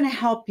 I'm going to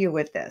help you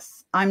with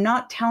this. I'm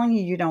not telling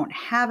you don't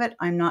have it.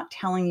 I'm not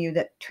telling you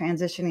that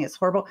transitioning is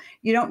horrible.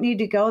 You don't need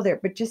to go there,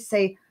 but just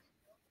say,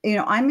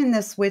 I'm in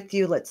this with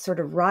you. Let's sort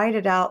of ride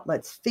it out.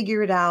 Let's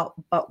figure it out,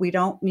 but we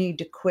don't need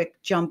to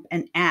quick jump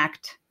and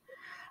act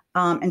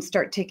and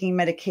start taking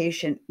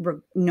medication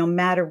no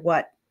matter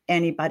what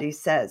anybody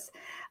says.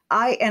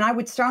 I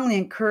would strongly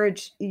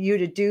encourage you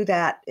to do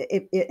that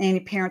if any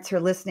parents are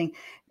listening.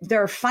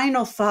 Their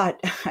final thought,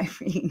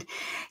 Irene,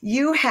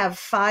 you have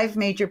 5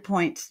 major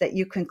points that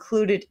you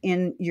concluded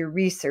in your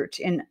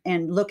research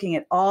and looking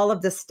at all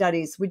of the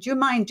studies. Would you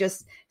mind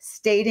just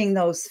stating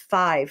those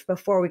 5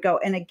 before we go?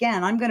 And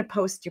again, I'm going to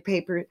post your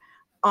paper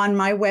on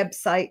my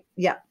website.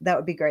 Yeah, that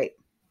would be great.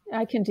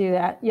 I can do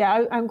that.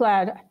 Yeah, I'm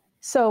glad.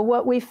 So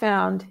what we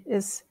found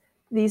is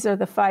these are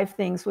the 5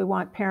 things we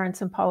want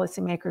parents and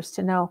policymakers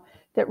to know: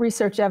 that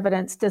research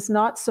evidence does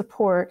not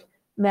support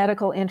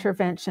medical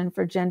intervention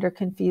for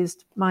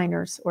gender-confused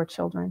minors or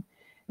children.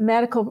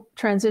 Medical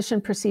transition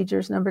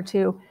procedures, number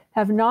 2,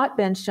 have not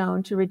been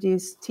shown to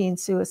reduce teen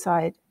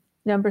suicide.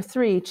 Number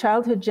 3,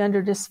 childhood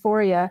gender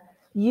dysphoria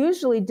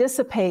usually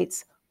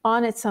dissipates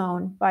on its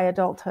own by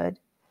adulthood.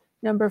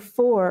 Number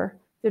 4,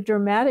 the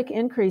dramatic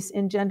increase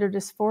in gender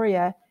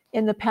dysphoria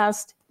in the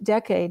past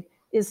decade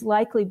is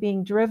likely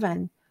being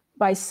driven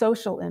by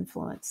social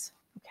influence,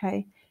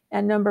 okay?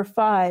 And number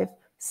 5,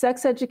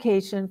 sex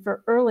education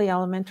for early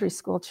elementary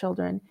school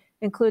children,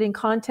 including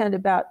content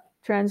about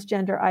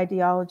transgender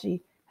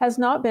ideology, has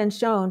not been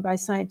shown by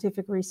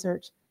scientific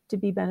research to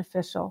be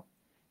beneficial.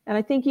 And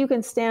I think you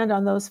can stand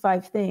on those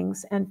 5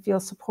 things and feel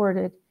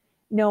supported,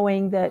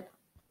 knowing that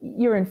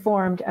you're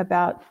informed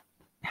about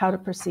how to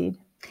proceed.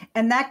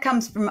 And that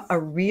comes from a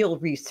real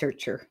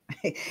researcher,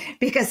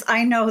 because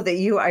I know that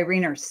you,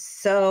 Irene, are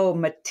so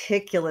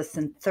meticulous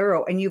and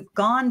thorough, and you've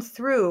gone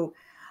through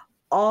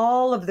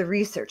all of the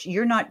research.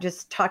 You're not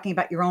just talking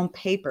about your own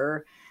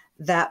paper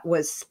that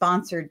was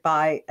sponsored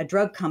by a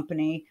drug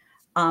company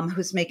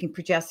who's making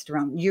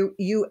progesterone.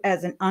 You,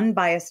 as an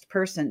unbiased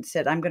person,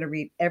 said, I'm going to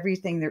read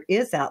everything there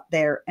is out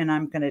there, and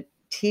I'm going to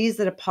tease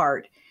it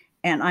apart,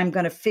 and I'm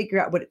going to figure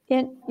out what.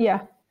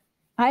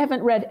 I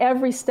haven't read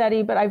every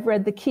study, but I've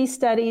read the key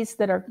studies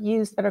that are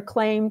used, that are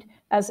claimed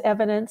as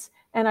evidence,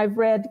 and I've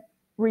read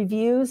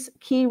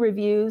key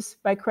reviews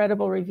by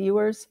credible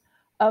reviewers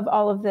of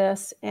all of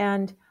this,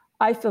 and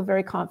I feel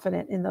very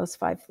confident in those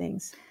 5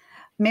 things.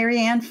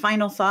 Marianne,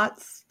 final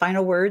thoughts,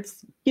 final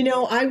words?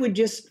 I would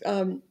just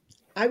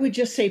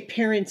say,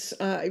 parents,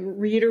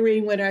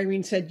 reiterating what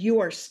Irene said,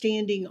 you are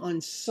standing on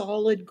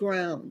solid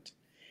ground.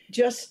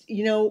 Just,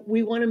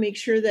 we want to make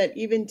sure that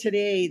even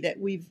today that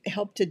we've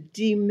helped to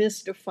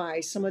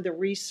demystify some of the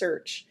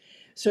research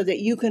so that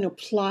you can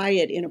apply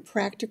it in a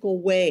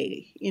practical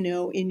way,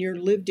 in your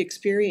lived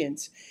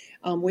experience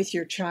with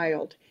your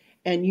child.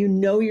 And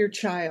your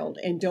child,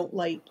 and don't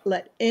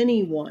let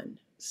anyone,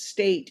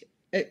 state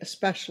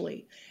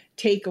especially,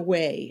 take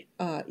away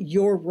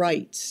your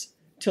rights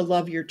to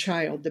love your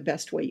child the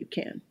best way you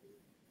can.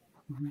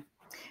 Mm-hmm.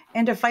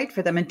 And to fight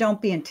for them, and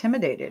don't be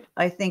intimidated.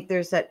 I think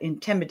there's that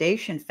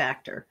intimidation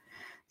factor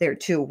there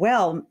too.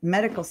 Well,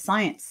 medical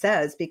science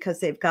says, because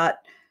they've got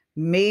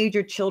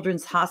major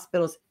children's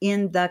hospitals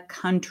in the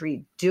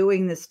country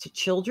doing this to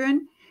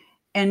children.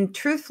 And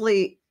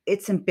truthfully,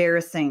 it's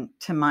embarrassing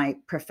to my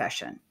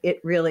profession. It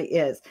really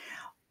is.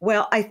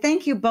 Well, I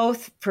thank you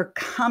both for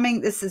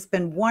coming. This has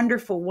been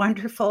wonderful,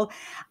 wonderful.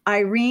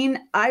 Irene,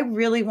 I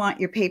really want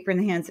your paper in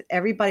the hands of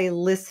everybody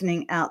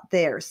listening out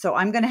there. So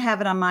I'm going to have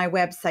it on my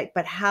website,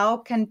 but how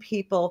can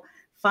people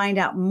find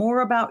out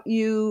more about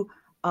you,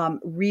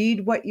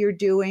 read what you're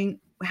doing?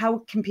 How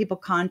can people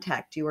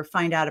contact you or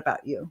find out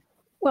about you?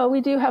 Well, we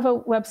do have a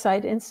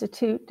website,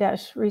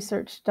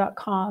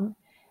 institute-research.com.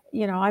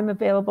 I'm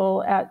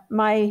available at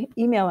my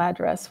email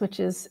address,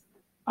 which is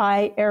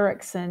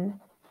ierickson,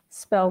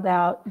 spelled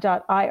out,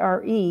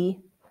 .ire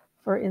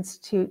for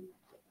Institute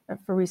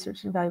for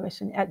Research and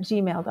Evaluation at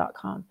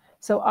gmail.com.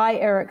 So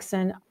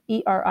ierickson,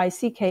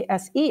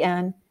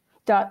 ERICKSEN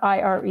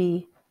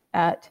 .IRE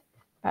at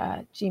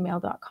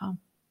gmail.com.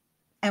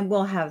 And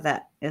we'll have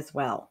that as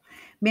well.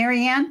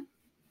 Marianne,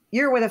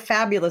 you're with a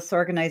fabulous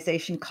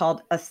organization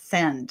called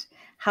Ascend.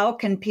 how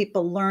can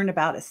people learn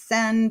about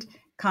Ascend,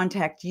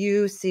 contact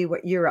you, see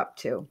what you're up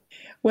to?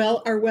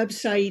 Well, our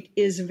website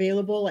is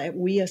available at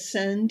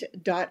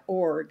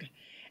weascend.org.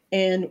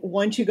 And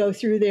once you go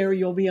through there,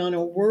 you'll be on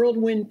a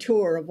whirlwind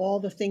tour of all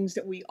the things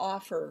that we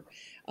offer,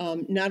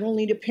 not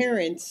only to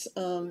parents,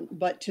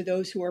 but to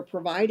those who are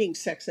providing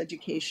sex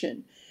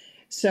education.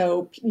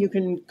 So you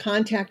can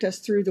contact us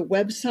through the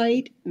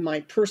website,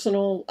 my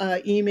personal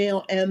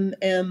email,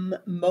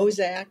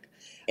 mmmosack,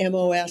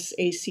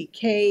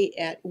 MOSACK,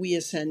 at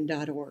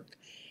weascend.org.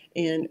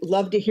 And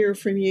love to hear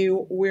from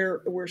you.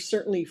 We're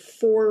certainly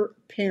for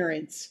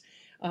parents,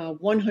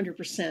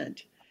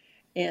 100%.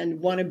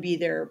 And want to be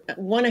there,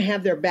 want to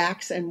have their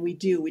backs, and we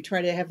do. We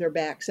try to have their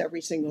backs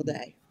every single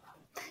day.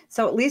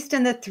 So at least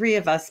in the three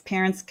of us,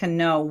 parents can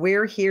know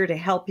we're here to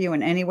help you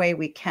in any way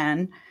we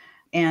can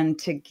and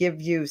to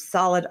give you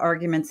solid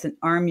arguments and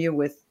arm you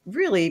with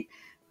really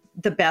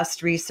the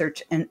best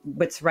research and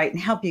what's right and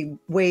help you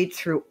wade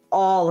through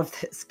all of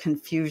this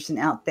confusion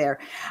out there.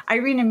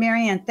 Irene and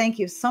Marianne, thank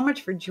you so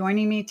much for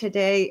joining me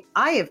today.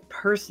 I have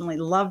personally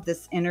loved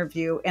this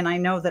interview, and I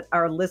know that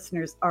our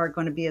listeners are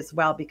going to be as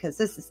well, because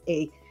this is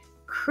a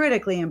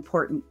critically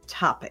important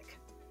topic.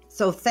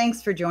 So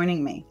thanks for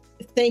joining me.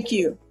 Thank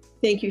you.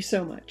 Thank you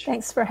so much.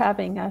 Thanks for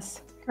having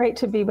us. Great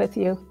to be with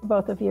you,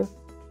 both of you.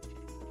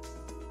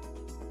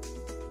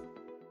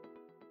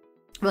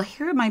 Well,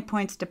 here are my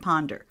points to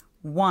ponder.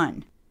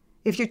 1,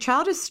 if your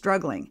child is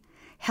struggling,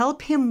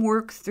 help him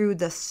work through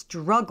the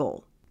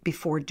struggle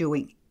before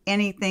doing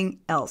anything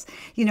else.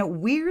 You know,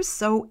 we're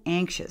so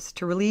anxious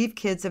to relieve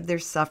kids of their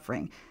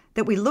suffering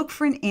that we look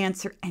for an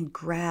answer and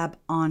grab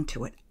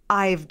onto it.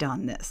 I've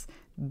done this.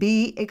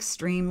 Be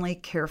extremely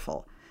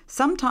careful.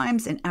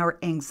 Sometimes in our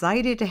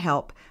anxiety to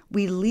help,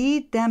 we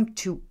lead them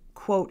to,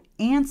 quote,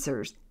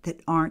 answers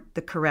that aren't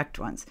the correct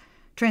ones.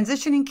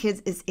 Transitioning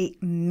kids is a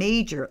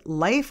major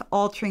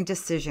life-altering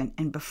decision,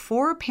 and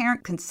before a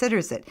parent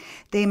considers it,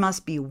 they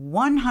must be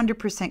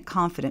 100%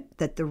 confident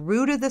that the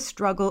root of the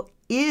struggle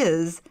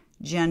is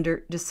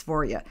gender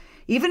dysphoria.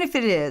 Even if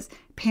it is,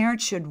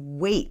 parents should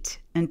wait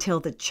until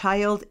the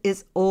child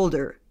is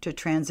older to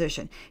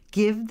transition.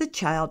 Give the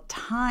child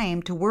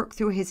time to work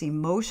through his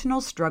emotional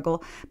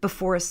struggle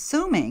before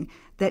assuming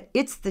that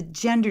it's the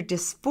gender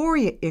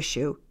dysphoria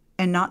issue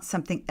and not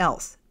something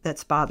else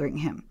that's bothering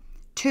him.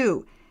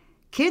 2,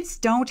 kids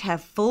don't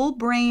have full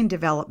brain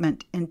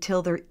development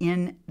until they're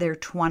in their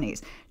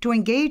 20s. To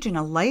engage in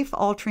a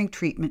life-altering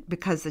treatment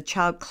because the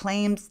child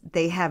claims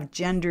they have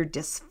gender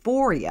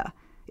dysphoria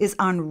is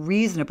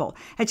unreasonable.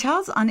 A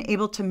child's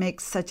unable to make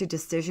such a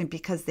decision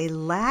because they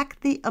lack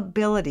the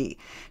ability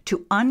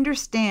to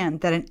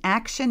understand that an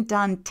action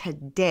done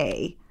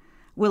today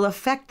will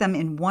affect them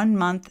in 1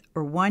 month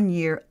or 1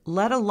 year,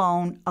 let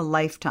alone a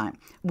lifetime.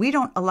 We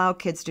don't allow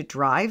kids to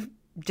drive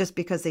just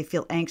because they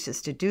feel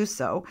anxious to do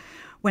so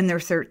when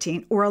they're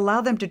 13, or allow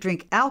them to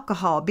drink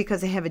alcohol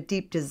because they have a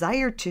deep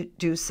desire to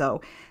do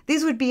so.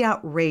 These would be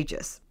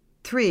outrageous.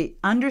 3,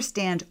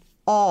 understand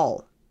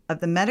all of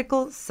the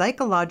medical,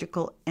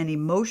 psychological, and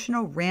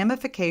emotional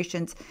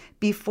ramifications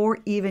before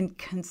even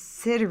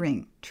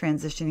considering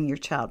transitioning your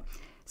child.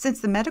 Since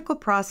the medical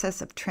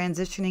process of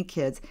transitioning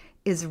kids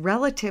is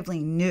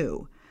relatively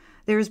new,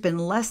 there has been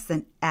less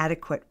than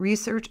adequate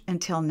research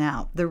until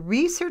now. The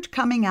research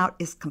coming out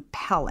is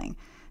compelling,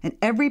 and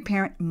every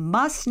parent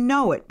must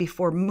know it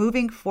before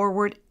moving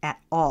forward at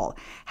all.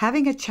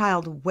 Having a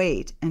child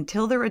wait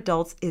until they're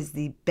adults is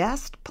the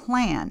best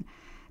plan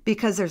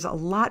because there's a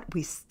lot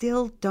we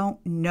still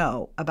don't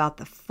know about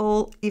the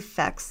full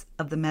effects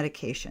of the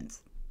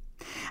medications.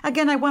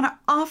 Again, I want to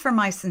offer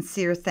my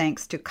sincere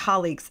thanks to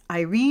colleagues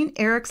Irene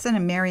Erickson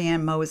and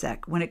Marianne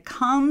Mosack. When it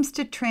comes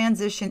to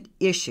transition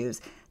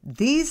issues,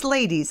 these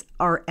ladies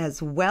are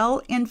as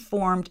well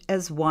informed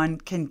as one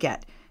can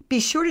get. Be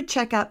sure to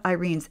check out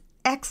Irene's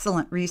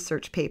excellent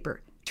research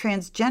paper,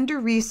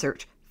 Transgender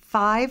Research,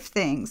 5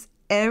 Things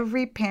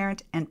Every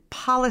Parent and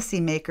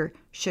Policymaker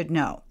Should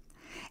Know.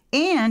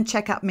 And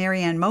check out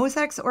Marianne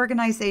Mosack's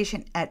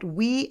organization at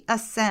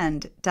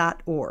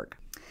weascend.org.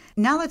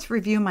 Now let's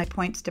review my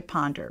points to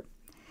ponder.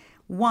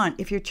 1,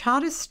 if your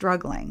child is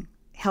struggling,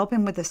 help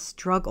him with the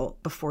struggle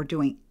before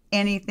doing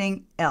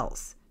anything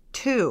else.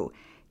 2,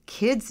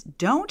 kids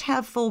don't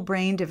have full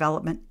brain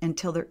development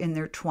until they're in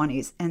their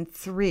 20s. And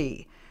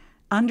 3,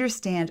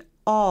 understand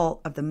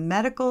all of the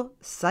medical,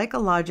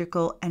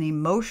 psychological, and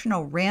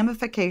emotional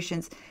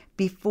ramifications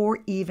before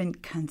even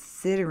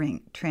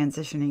considering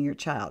transitioning your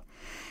child.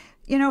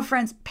 You know,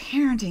 friends,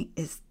 parenting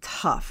is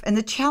tough, and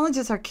the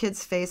challenges our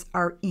kids face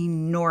are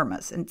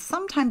enormous, and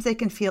sometimes they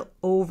can feel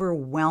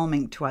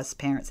overwhelming to us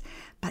parents,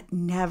 but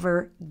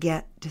never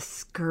get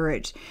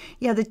discouraged.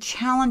 Yeah, the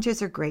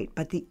challenges are great,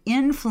 but the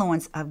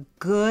influence of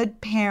good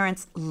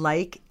parents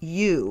like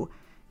you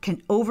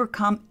can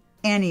overcome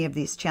any of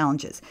these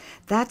challenges.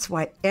 That's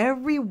why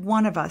every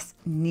one of us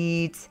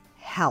needs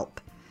help.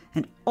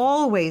 And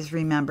always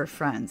remember,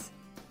 friends,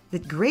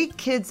 that great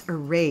kids are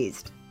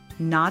raised,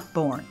 not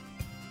born.